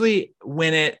 especially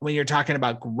when you're talking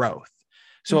about growth.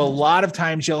 So a lot of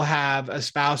times you'll have a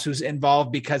spouse who's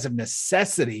involved because of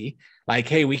necessity, like,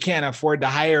 hey, we can't afford to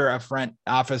hire a front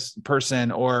office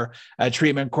person or a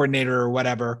treatment coordinator or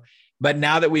whatever. But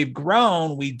now that we've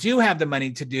grown, we do have the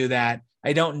money to do that.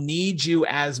 I don't need you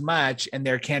as much. And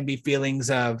there can be feelings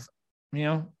of,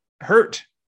 hurt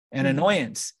and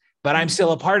annoyance, but I'm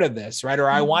still a part of this, right? Or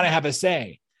I want to have a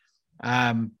say.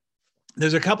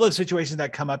 There's a couple of situations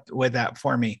that come up with that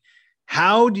for me.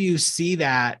 How do you see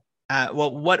that?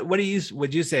 What would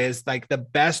you say is like the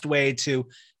best way to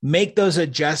make those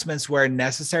adjustments where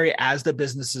necessary as the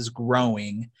business is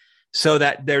growing, so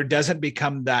that there doesn't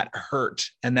become that hurt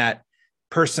and that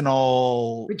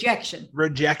personal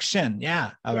rejection.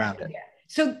 Yeah. Around it.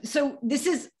 Yeah. So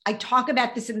I talk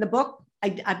about this in the book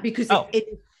because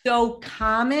it's so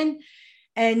common.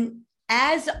 And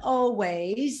as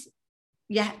always,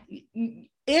 yeah,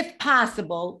 if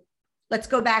possible, let's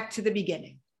go back to the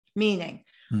beginning, meaning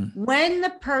when the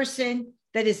person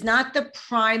that is not the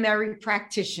primary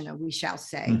practitioner, we shall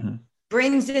say,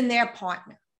 brings in their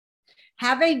partner,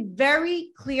 have a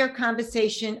very clear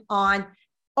conversation on,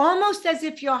 almost as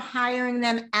if you're hiring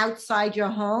them outside your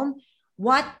home,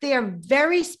 what their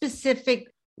very specific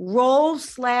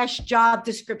role/job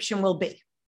description will be.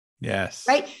 Yes.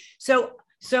 Right. So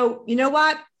you know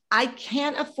what? I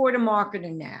can't afford a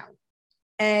marketer now.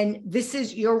 And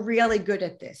you're really good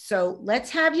at this. So let's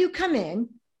have you come in.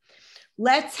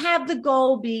 Let's have the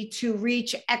goal be to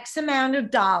reach X amount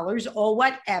of dollars or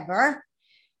whatever.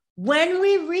 When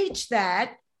we reach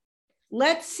that,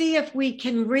 let's see if we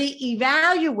can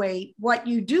reevaluate what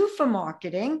you do for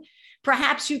marketing.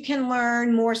 Perhaps you can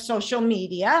learn more social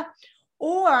media,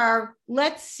 or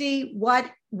let's see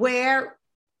where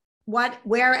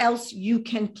else you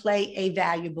can play a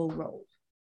valuable role.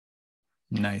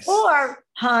 Nice. Or,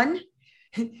 hun,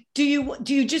 do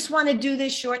you just want to do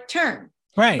this short term?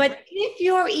 Right. But if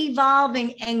you're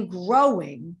evolving and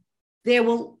growing, there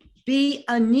will be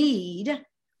a need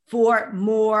for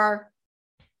more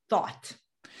thought.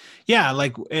 Yeah,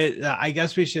 like I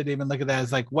guess we should even look at that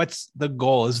as like, what's the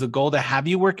goal? Is the goal to have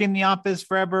you work in the office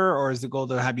forever, or is the goal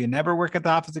to have you never work at the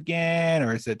office again,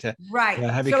 or is it to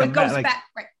have you so come it goes back? back.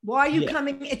 Right. Why are you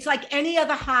coming? It's like any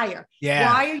other hire.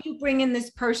 Yeah. Why are you bringing this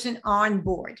person on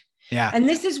board? Yeah. And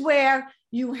this is where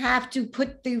you have to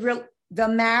put the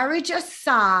marriage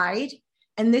aside,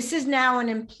 and this is now an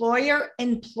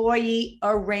employer-employee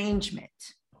arrangement.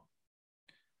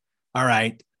 All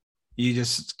right. You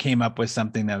just came up with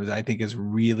something that I think is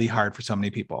really hard for so many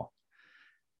people.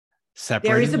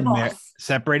 Separating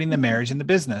the marriage and the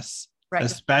business, right?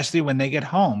 Especially when they get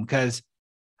home. Because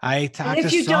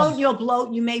if you don't,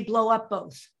 you may blow up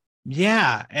both.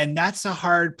 Yeah. And that's a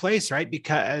hard place, right?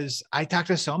 Because I talk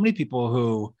to so many people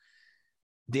who,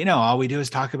 all we do is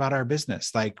talk about our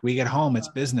business. Like we get home, it's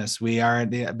business. We are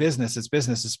the business, it's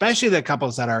business, especially the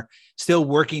couples that are still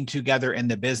working together in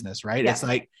the business, right? Yeah. It's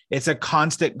like, it's a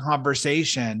constant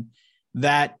conversation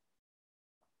that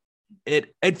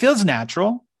it feels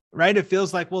natural, right? It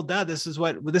feels like, well, duh, this is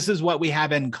what we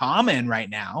have in common right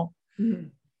now. Mm-hmm.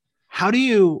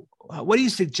 What do you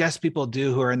suggest people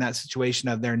do who are in that situation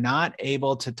of they're not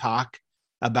able to talk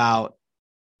about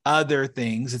other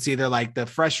things? It's either like the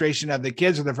frustration of the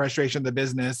kids or the frustration of the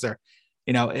business, or,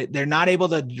 they're not able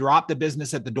to drop the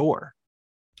business at the door.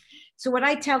 So what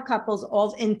I tell couples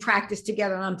all in practice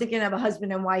together, and I'm thinking of a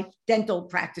husband and wife dental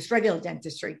practice, regular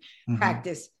dentistry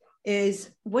practice, is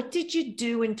what did you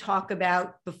do and talk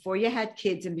about before you had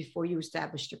kids and before you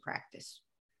established your practice?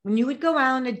 When you would go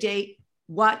out on a date,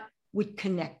 what would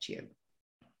connect you?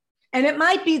 And it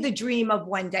might be the dream of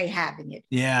one day having it.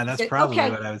 Yeah, that's probably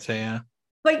what I would say. Yeah.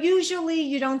 But usually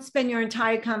you don't spend your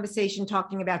entire conversation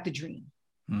talking about the dream.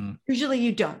 Usually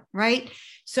you don't, right?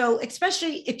 So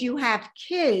especially if you have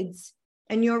kids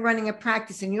and you're running a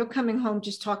practice and you're coming home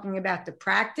just talking about the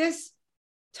practice,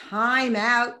 time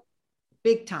out,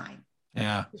 big time.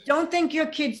 Yeah. Don't think your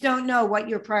kids don't know what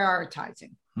you're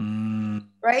prioritizing,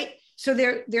 right? So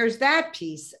there's that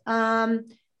piece. And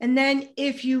then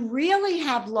if you really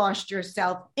have lost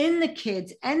yourself in the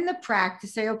kids and the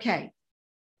practice, say, okay,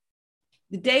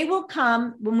 the day will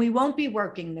come when we won't be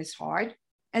working this hard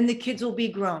and the kids will be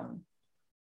grown.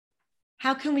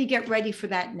 How can we get ready for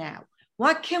that now?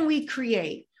 What can we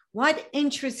create? What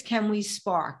interests can we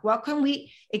spark? What can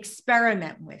we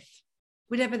experiment with?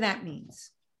 Whatever that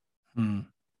means.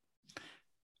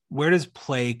 Where does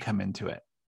play come into it?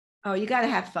 Oh, you got to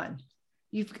have fun.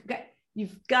 You've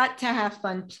got to have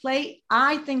fun. Play.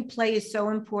 I think play is so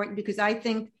important because I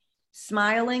think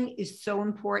smiling is so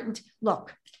important.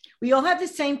 Look, we all have the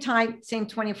same time, same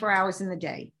 24 hours in the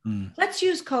day. Let's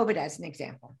use COVID as an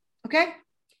example. Okay.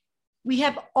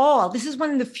 This is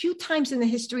one of the few times in the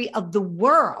history of the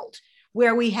world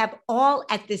where we have all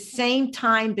at the same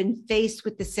time been faced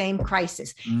with the same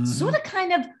crisis. Sort of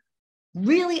kind of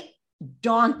really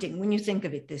daunting when you think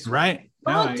of it this way. Right.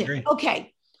 No, I agree.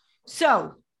 Okay.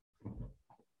 So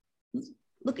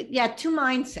look at, two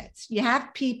mindsets. You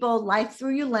have people, life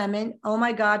threw you lemon. Oh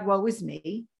my God, woe is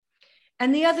me.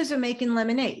 And the others are making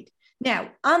lemonade. Now,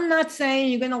 I'm not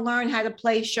saying you're going to learn how to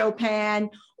play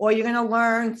Chopin, or you're going to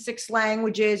learn 6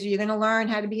 languages, or you're going to learn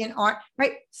how to be an art,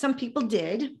 right? Some people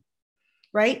did,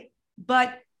 right?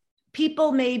 But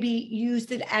people maybe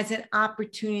used it as an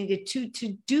opportunity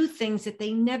to do things that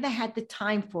they never had the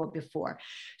time for before.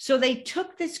 So they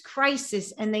took this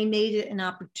crisis and they made it an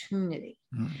opportunity.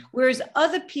 Whereas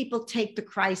other people take the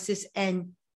crisis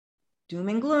and doom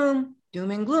and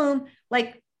gloom,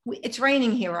 like It's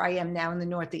raining here where I am now in the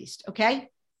Northeast. Okay.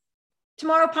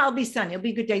 Tomorrow probably sunny. It'll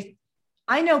be a good day.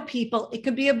 I know people, it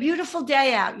could be a beautiful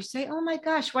day out. You say, oh my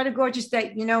gosh, what a gorgeous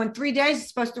day. In 3 days, it's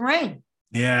supposed to rain.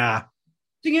 Yeah.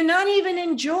 So you're not even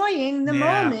enjoying the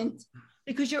moment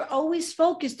because you're always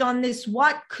focused on this,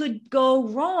 what could go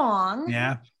wrong.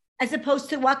 Yeah. As opposed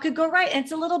to what could go right. And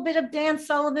it's a little bit of Dan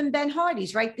Sullivan, Ben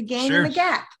Hardy's, right? The gain and the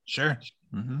gap. Sure.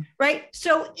 Mm-hmm. Right.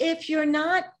 So if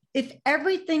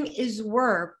everything is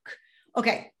work,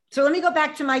 okay. So let me go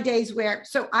back to my days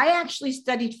so I actually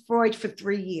studied Freud for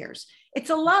 3 years.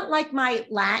 It's a lot like my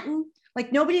Latin.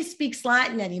 Like nobody speaks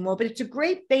Latin anymore, but it's a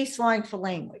great baseline for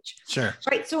language. Sure.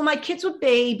 Right. So when my kids were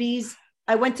babies,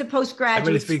 I went to postgraduate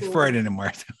school. Nobody speaks Freud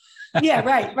anymore. Yeah,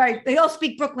 right. They all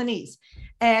speak Brooklynese.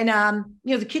 And,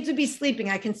 the kids would be sleeping.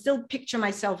 I can still picture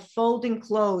myself folding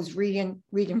clothes, reading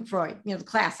Freud, the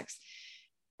classics.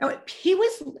 Now, he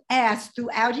was asked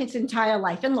throughout his entire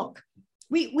life. And look,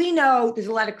 we know there's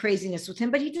a lot of craziness with him,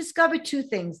 but he discovered 2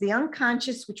 things: the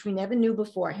unconscious, which we never knew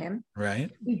before him.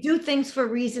 Right. We do things for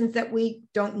reasons that we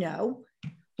don't know.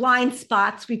 Blind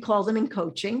spots, we call them in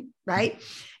coaching, right?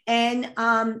 And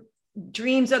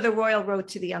dreams are the royal road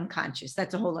to the unconscious.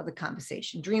 That's a whole other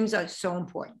conversation. Dreams are so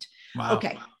important. Wow.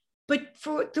 Okay. But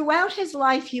throughout his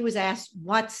life, he was asked,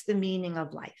 what's the meaning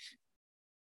of life?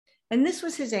 And this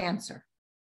was his answer: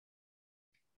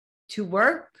 to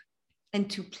work and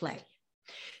to play.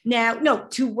 Now, no,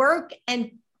 to work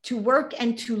and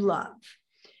to love.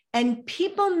 And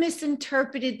people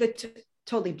misinterpreted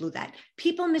totally blew that.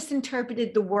 People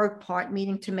misinterpreted the work part,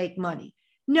 meaning to make money.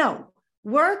 No,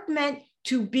 work meant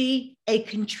to be a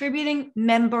contributing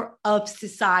member of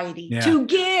society, to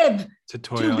give, to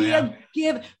toil, a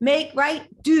give, make, right,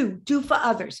 do for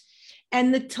others.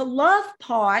 And the to love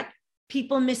part,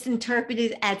 people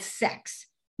misinterpreted as sex.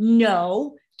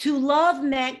 No, to love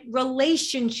meant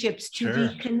relationships, to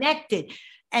be connected.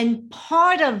 And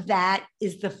part of that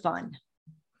is the fun,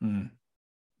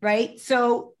 right?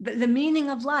 So the meaning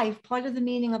of life, part of the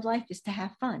meaning of life is to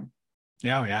have fun.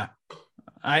 Yeah.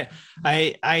 I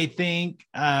think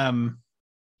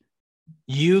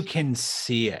you can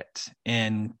see it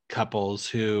in couples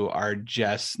who are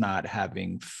just not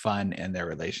having fun in their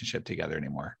relationship together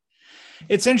anymore.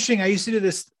 It's interesting. I used to do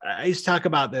this. I used to talk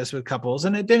about this with couples,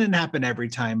 and it didn't happen every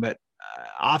time, but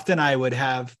often I would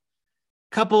have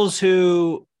couples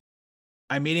who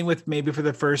I'm meeting with maybe for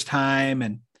the first time,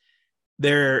 and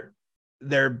they're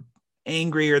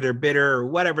angry or they're bitter or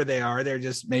whatever they are. They're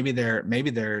just, maybe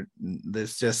they're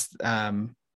this just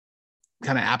kind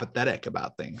of apathetic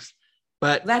about things,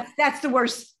 but that's the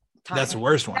worst time. That's the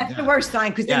worst one. That's the worst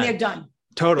time. Cause then they're done.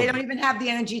 Totally. They don't even have the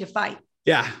energy to fight.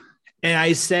 Yeah. And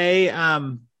I say,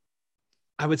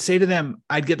 I would say to them,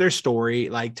 I'd get their story,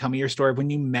 like, tell me your story of when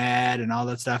you met and all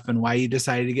that stuff and why you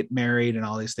decided to get married and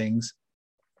all these things.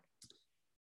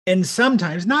 And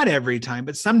sometimes, not every time,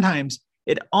 but sometimes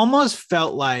it almost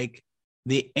felt like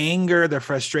the anger, the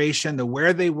frustration, the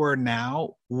where they were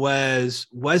now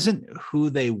wasn't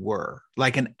who they were,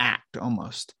 like an act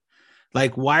almost.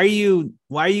 Like, why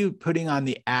are you putting on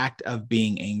the act of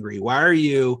being angry? Why are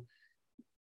you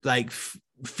like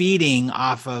feeding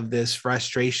off of this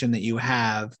frustration that you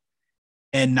have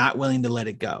and not willing to let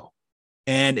it go?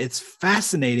 And it's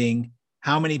fascinating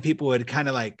how many people would kind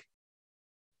of like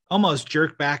almost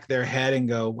jerk back their head and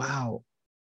go, wow,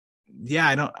 yeah,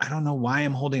 I don't know why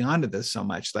I'm holding on to this so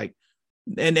much. Like,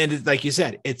 and it's like you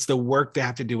said, it's the work they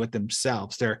have to do with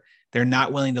themselves. They're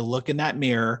not willing to look in that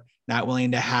mirror, not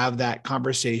willing to have that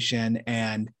conversation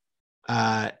and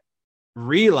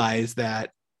realize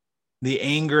that the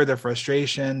anger, the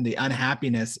frustration, the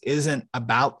unhappiness isn't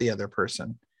about the other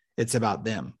person. It's about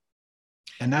them.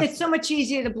 And it's so much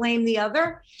easier to blame the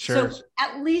other. Sure. So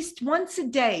at least once a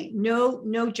day,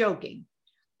 no joking,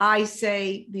 I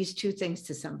say these 2 things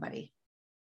to somebody.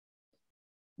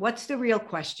 What's the real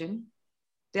question?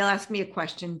 They'll ask me a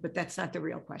question, but that's not the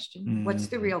real question. Mm-hmm. What's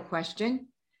the real question?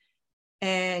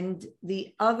 And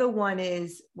the other one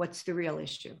is, what's the real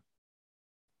issue?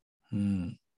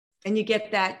 And you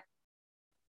get that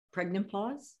pregnant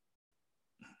pause,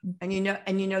 and you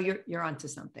know you're onto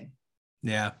something.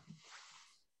 Yeah.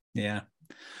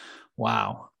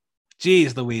 Wow.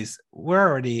 Geez, Louise, we're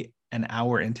already an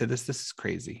hour into this. This is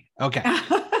crazy. Okay.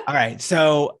 All right.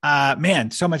 So,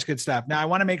 man, so much good stuff. Now I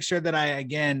want to make sure that I,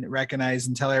 again, recognize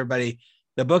and tell everybody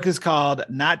the book is called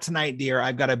Not Tonight, Dear.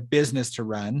 I've Got a Business to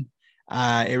Run.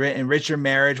 Enrich your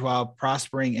marriage while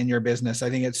prospering in your business. I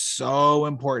think it's so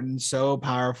important, so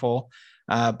powerful.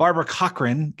 Barbara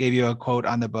Cochran gave you a quote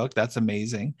on the book. That's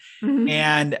amazing. Mhm.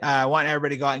 And I want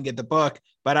everybody to go out and get the book.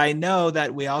 But I know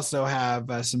that we also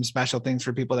have some special things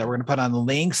for people that we're going to put on the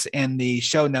links in the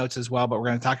show notes as well. But we're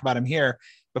going to talk about them here.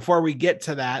 Before we get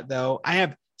to that, though, I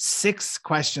have 6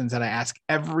 questions that I ask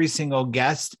every single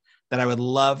guest that I would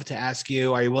love to ask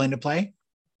you. Are you willing to play?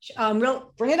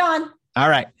 Bring it on. All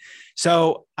right.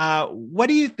 So what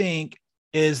do you think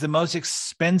is the most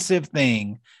expensive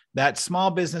thing that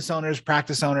small business owners,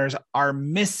 practice owners are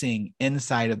missing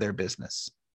inside of their business?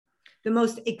 The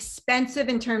most expensive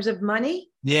in terms of money?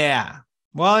 Yeah.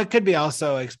 Well, it could be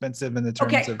also expensive in the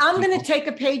terms of I'm people. going to take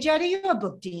a page out of your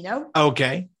book, Dino.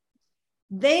 Okay.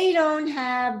 They don't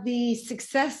have the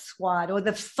success squad or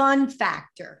the fun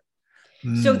factor.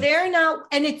 So they're not,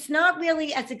 and it's not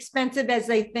really as expensive as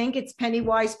they think. It's penny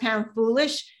wise, pound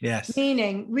foolish. Yes.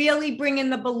 Meaning really bring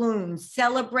in the balloons,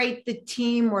 celebrate the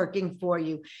team working for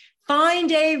you.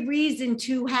 Find a reason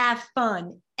to have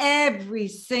fun every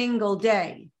single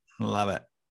day. Love it.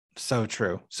 So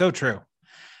true. So true.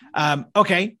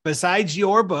 Okay. Besides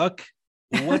your book,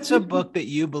 what's a book that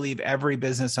you believe every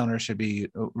business owner should be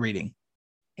reading?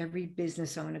 Every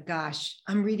business owner. Gosh,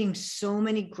 I'm reading so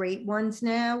many great ones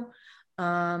now.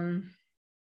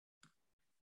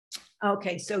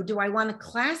 Okay, so do I want a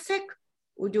classic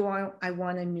or do I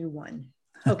want a new one?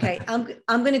 Okay, I'm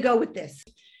going to go with this.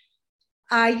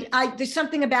 There's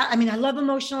something about, I love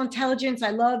emotional intelligence.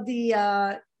 I love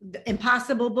the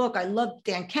Impossible book. I love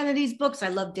Dan Kennedy's books. I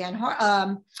love Ben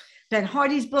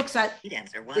Hardy's books.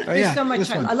 There's so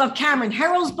much. I love Cameron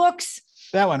Harrell's books.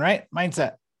 That one, right?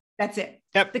 Mindset. That's it.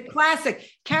 Yep. The classic.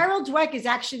 Carol Dweck is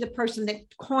actually the person that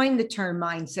coined the term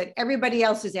mindset. Everybody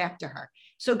else is after her.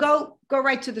 So go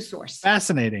right to the source.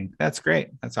 Fascinating. That's great.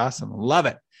 That's awesome. Love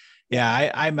it.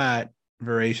 Yeah, I'm a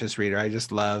voracious reader. I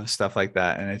just love stuff like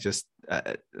that. And it just,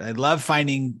 I love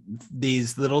finding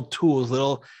these little tools,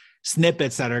 little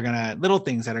snippets little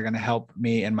things that are going to help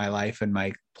me in my life and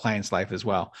my client's life as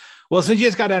well. Well, since you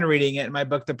just got done reading it in my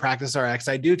book, The Practice RX,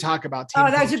 I do talk about team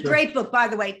that was culture. a great book, by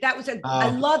the way. That was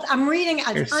I'm reading it.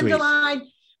 I underlined.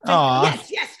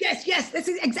 Yes. This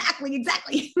is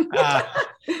exactly.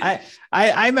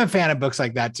 I'm a fan of books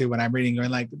like that too. When I'm reading,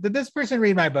 going like, did this person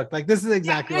read my book? Like, this is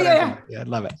exactly what I do. Yeah, I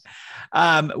love it.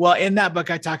 Well, in that book,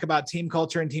 I talk about team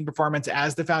culture and team performance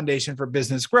as the foundation for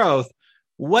business growth.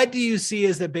 What do you see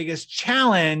as the biggest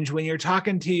challenge when you're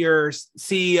talking to your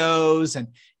CEOs and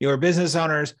your business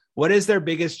owners? What is their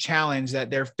biggest challenge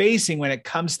that they're facing when it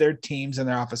comes to their teams and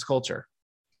their office culture?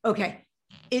 Okay.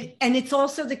 It's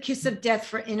also the kiss of death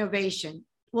for innovation.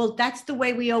 Well, that's the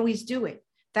way we always do it.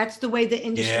 That's the way the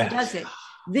industry does it.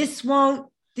 This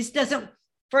doesn't,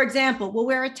 for example, well,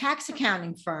 we're a tax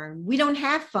accounting firm. We don't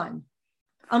have fun.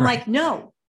 I'm like,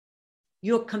 no,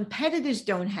 your competitors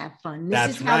don't have fun.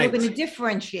 This is how we're going to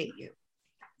differentiate you.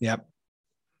 Yep.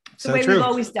 It's the way we've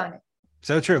always done it.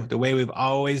 So true. The way we've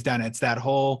always done it. It's that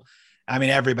whole,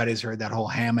 everybody's heard that whole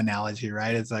ham analogy,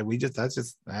 right? It's like, that's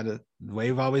the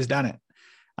way we've always done it.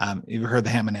 You've heard the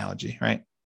ham analogy, right?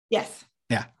 Yes.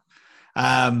 Yeah.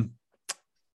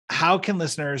 How can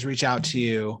listeners reach out to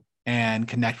you and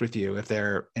connect with you if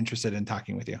they're interested in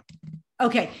talking with you?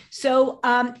 Okay. So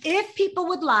if people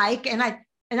would like, and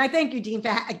I thank you, Dean,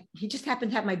 he just happened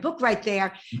to have my book right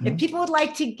there. Mm-hmm. If people would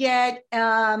like to get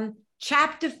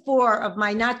chapter 4 of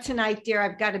my Not Tonight, Dear,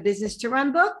 I've Got a Business to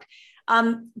Run book,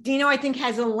 Dino, I think,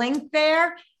 has a link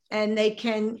there and they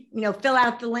can, fill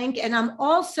out the link. And I'm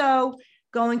also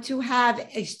going to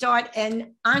start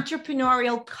an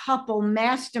entrepreneurial couple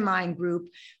mastermind group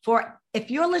for,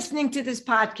 if you're listening to this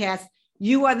podcast,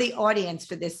 you are the audience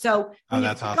for this. So when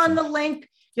you click on the link,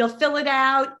 you'll fill it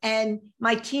out and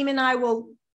my team and I will,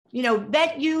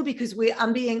 vet you because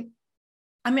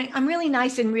I'm really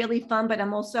nice and really fun, but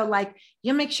I'm also like,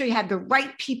 you make sure you have the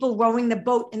right people rowing the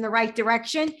boat in the right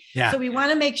direction. Yeah. So we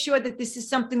want to make sure that this is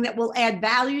something that will add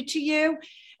value to you.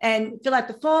 And fill out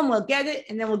the form, we'll get it,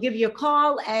 and then we'll give you a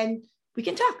call and we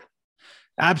can talk.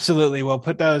 Absolutely. We'll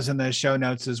put those in the show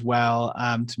notes as well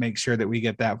to make sure that we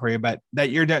get that for you. But that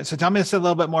you're doing. So tell me just a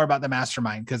little bit more about the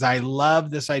mastermind, because I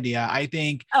love this idea. I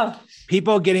think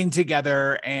people getting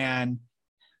together and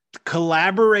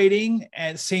collaborating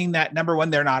and seeing that, number one,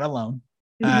 they're not alone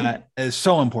is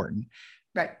so important.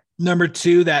 Right. Number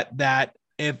two, that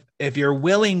if you're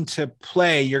willing to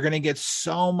play, you're going to get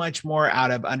so much more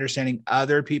out of understanding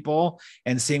other people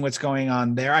and seeing what's going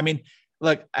on there.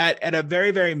 Look, at a very,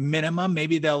 very minimum,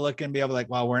 maybe they'll look and be able to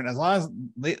we're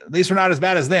at least we're not as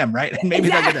bad as them, right? And maybe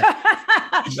they'll get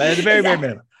that. But at a very, very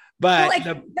minimum. But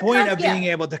the point of being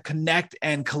able to connect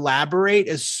and collaborate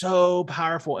is so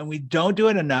powerful. And we don't do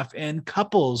it enough in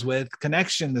couples with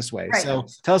connection this way. Right. So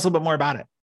tell us a little bit more about it.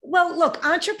 Well, look,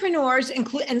 entrepreneurs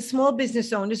and small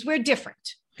business owners, we're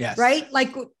different. Yes. Right?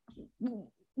 Like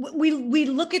we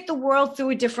look at the world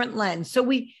through a different lens. So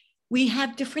we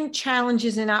have different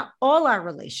challenges in all our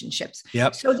relationships.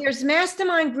 Yep. So there's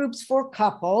mastermind groups for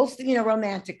couples,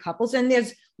 romantic couples. And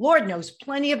there's, Lord knows,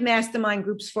 plenty of mastermind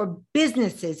groups for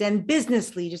businesses and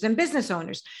business leaders and business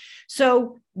owners.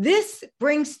 So this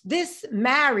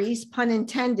marries, pun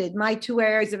intended, my two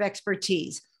areas of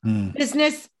expertise,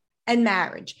 business and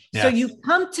marriage. Yes. So you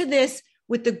come to this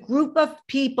with a group of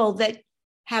people that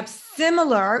have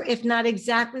similar, if not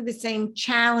exactly the same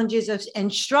challenges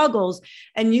and struggles,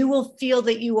 and you will feel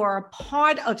that you are a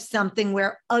part of something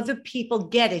where other people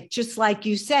get it, just like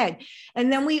you said.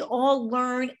 And then we all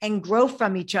learn and grow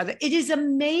from each other. It is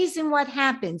amazing what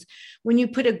happens when you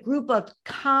put a group of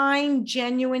kind,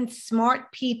 genuine,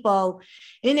 smart people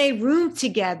in a room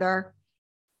together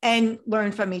and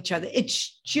learn from each other.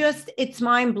 It's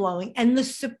mind-blowing. And the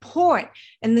support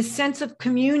and the sense of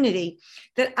community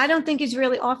that I don't think is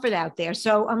really offered out there.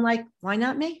 So I'm like, why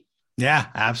not me? Yeah,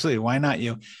 absolutely. Why not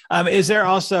you? Is there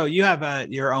also, you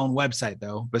have your own website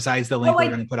though, besides the link we're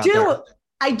going to put out there?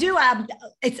 I do.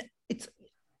 It's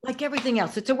like everything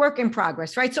else. It's a work in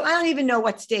progress, right? So I don't even know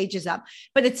what stage is up,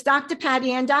 but it's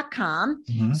drpattyann.com.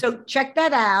 Mm-hmm. So check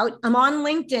that out. I'm on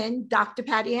LinkedIn, Dr.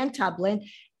 Patty Ann Tublin.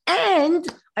 And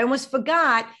I almost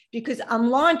forgot, because I'm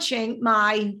launching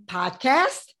my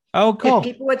podcast. Oh, cool. If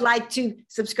people would like to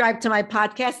subscribe to my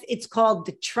podcast, it's called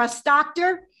The Trust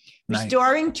Doctor,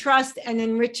 Restoring Trust and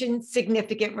Enriching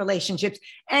Significant Relationships.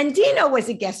 And Dino was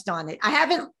a guest on it. I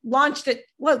haven't launched it.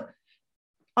 Well,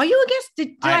 are you a guest? Did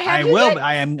I have you will. yet?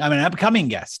 I'm an upcoming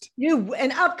guest.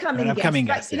 An upcoming guest. Guest.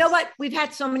 Yes. You know what? We've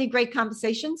had so many great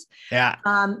conversations. Yeah.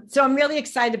 So I'm really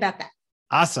excited about that.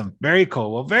 Awesome. Very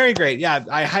cool. Well, very great. Yeah.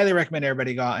 I highly recommend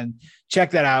everybody go out and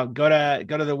check that out. Go to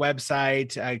the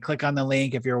website, click on the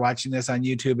link. If you're watching this on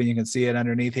YouTube, and you can see it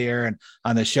underneath here, and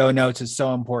on the show notes, is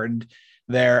so important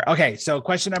there. Okay. So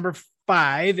question number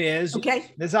 5 is,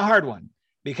 this is a hard one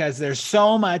because there's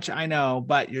so much I know,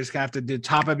 but you're just gonna have to do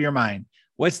top of your mind.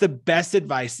 What's the best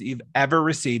advice that you've ever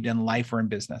received in life or in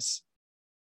business?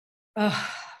 The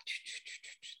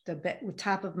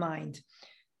top of mind.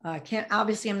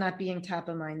 Obviously I'm not being top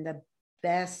of mind. The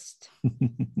best,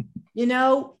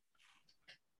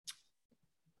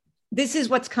 this is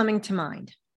what's coming to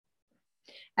mind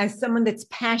as someone that's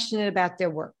passionate about their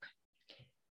work.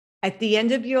 At the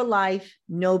end of your life,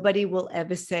 nobody will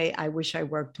ever say, I wish I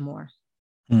worked more.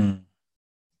 It's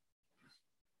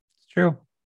true.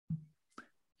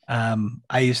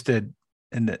 I used to,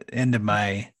 at the end of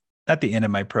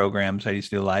my programs, I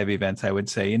used to do live events. I would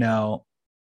say,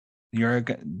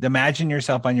 imagine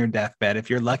yourself on your deathbed. If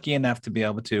you're lucky enough to be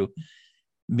able to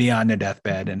be on your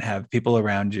deathbed and have people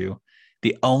around you,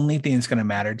 the only thing that's going to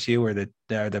matter to you are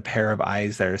the pair of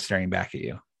eyes that are staring back at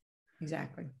you.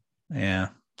 Exactly. Yeah,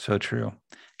 so true.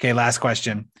 Okay, last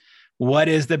question. What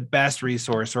is the best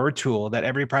resource or tool that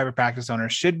every private practice owner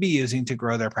should be using to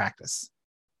grow their practice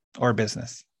or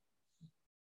business?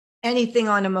 Anything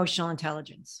on emotional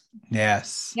intelligence.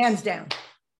 Yes. Hands down.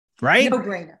 Right? No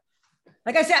brainer.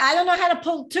 Like I said, I don't know how to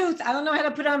pull tooth. I don't know how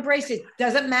to put on braces.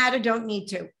 Doesn't matter. Don't need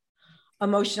to.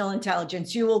 Emotional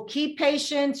intelligence. You will keep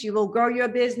patience. You will grow your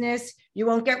business. You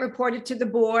won't get reported to the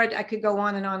board. I could go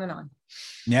on and on and on.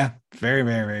 Yeah. Very,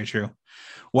 very, very true.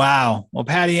 Wow. Well,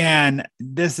 Patty Ann,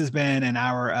 this has been an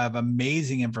hour of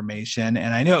amazing information,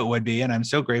 and I knew it would be. And I'm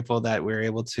so grateful that we were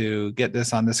able to get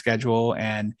this on the schedule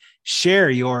and share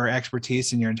your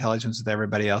expertise and your intelligence with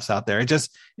everybody else out there. It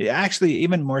actually,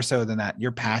 even more so than that,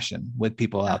 your passion with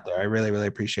people out there. I really, really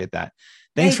appreciate that.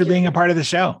 Thanks for being a part of the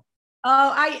show.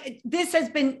 This has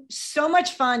been so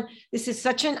much fun. This is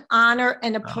such an honor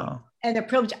and a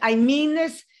privilege. I mean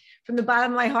this from the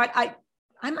bottom of my heart.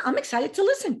 I'm excited to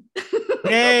listen.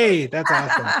 Yay, that's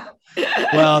awesome.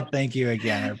 Well, thank you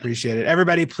again. I appreciate it.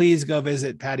 Everybody, please go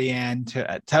visit Patty Ann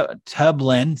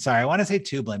Tublin. Sorry, I want to say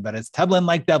Tublin, but it's Tublin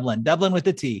like Dublin. Dublin with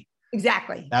the T.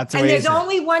 Exactly. That's and there's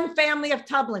only one family of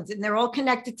Tublins, and they're all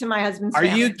connected to my husband's family.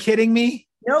 Are you kidding me?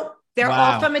 Nope. They're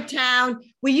all from a town.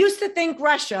 We used to think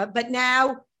Russia, but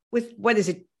now with,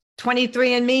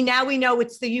 23andMe, now we know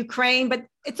it's the Ukraine, but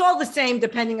it's all the same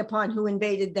depending upon who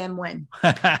invaded them when.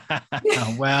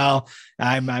 Well,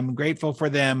 I'm grateful for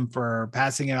them for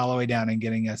passing it all the way down and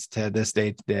getting us to this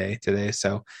day today.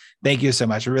 So thank you so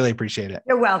much. I really appreciate it.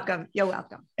 You're welcome. You're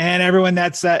welcome. And everyone,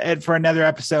 that's it for another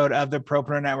episode of the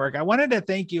Propreneur Network. I wanted to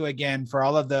thank you again for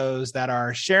all of those that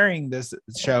are sharing this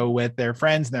show with their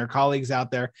friends and their colleagues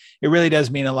out there. It really does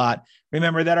mean a lot.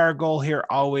 Remember that our goal here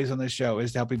always on the show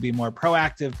is to help you be more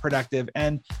proactive, productive,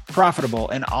 and profitable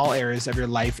in all areas of your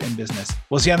life and business.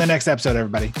 We'll see you on the next episode,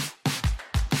 everybody.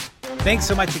 Thanks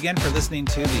so much again for listening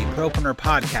to the Propreneur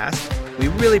Podcast. We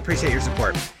really appreciate your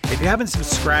support. If you haven't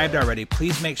subscribed already,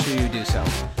 please make sure you do so.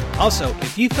 Also,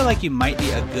 if you feel like you might be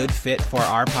a good fit for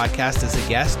our podcast as a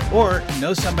guest or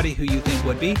know somebody who you think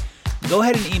would be, go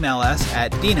ahead and email us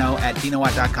at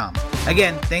dino@dinowatt.com.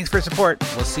 Again, thanks for support.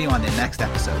 We'll see you on the next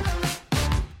episode.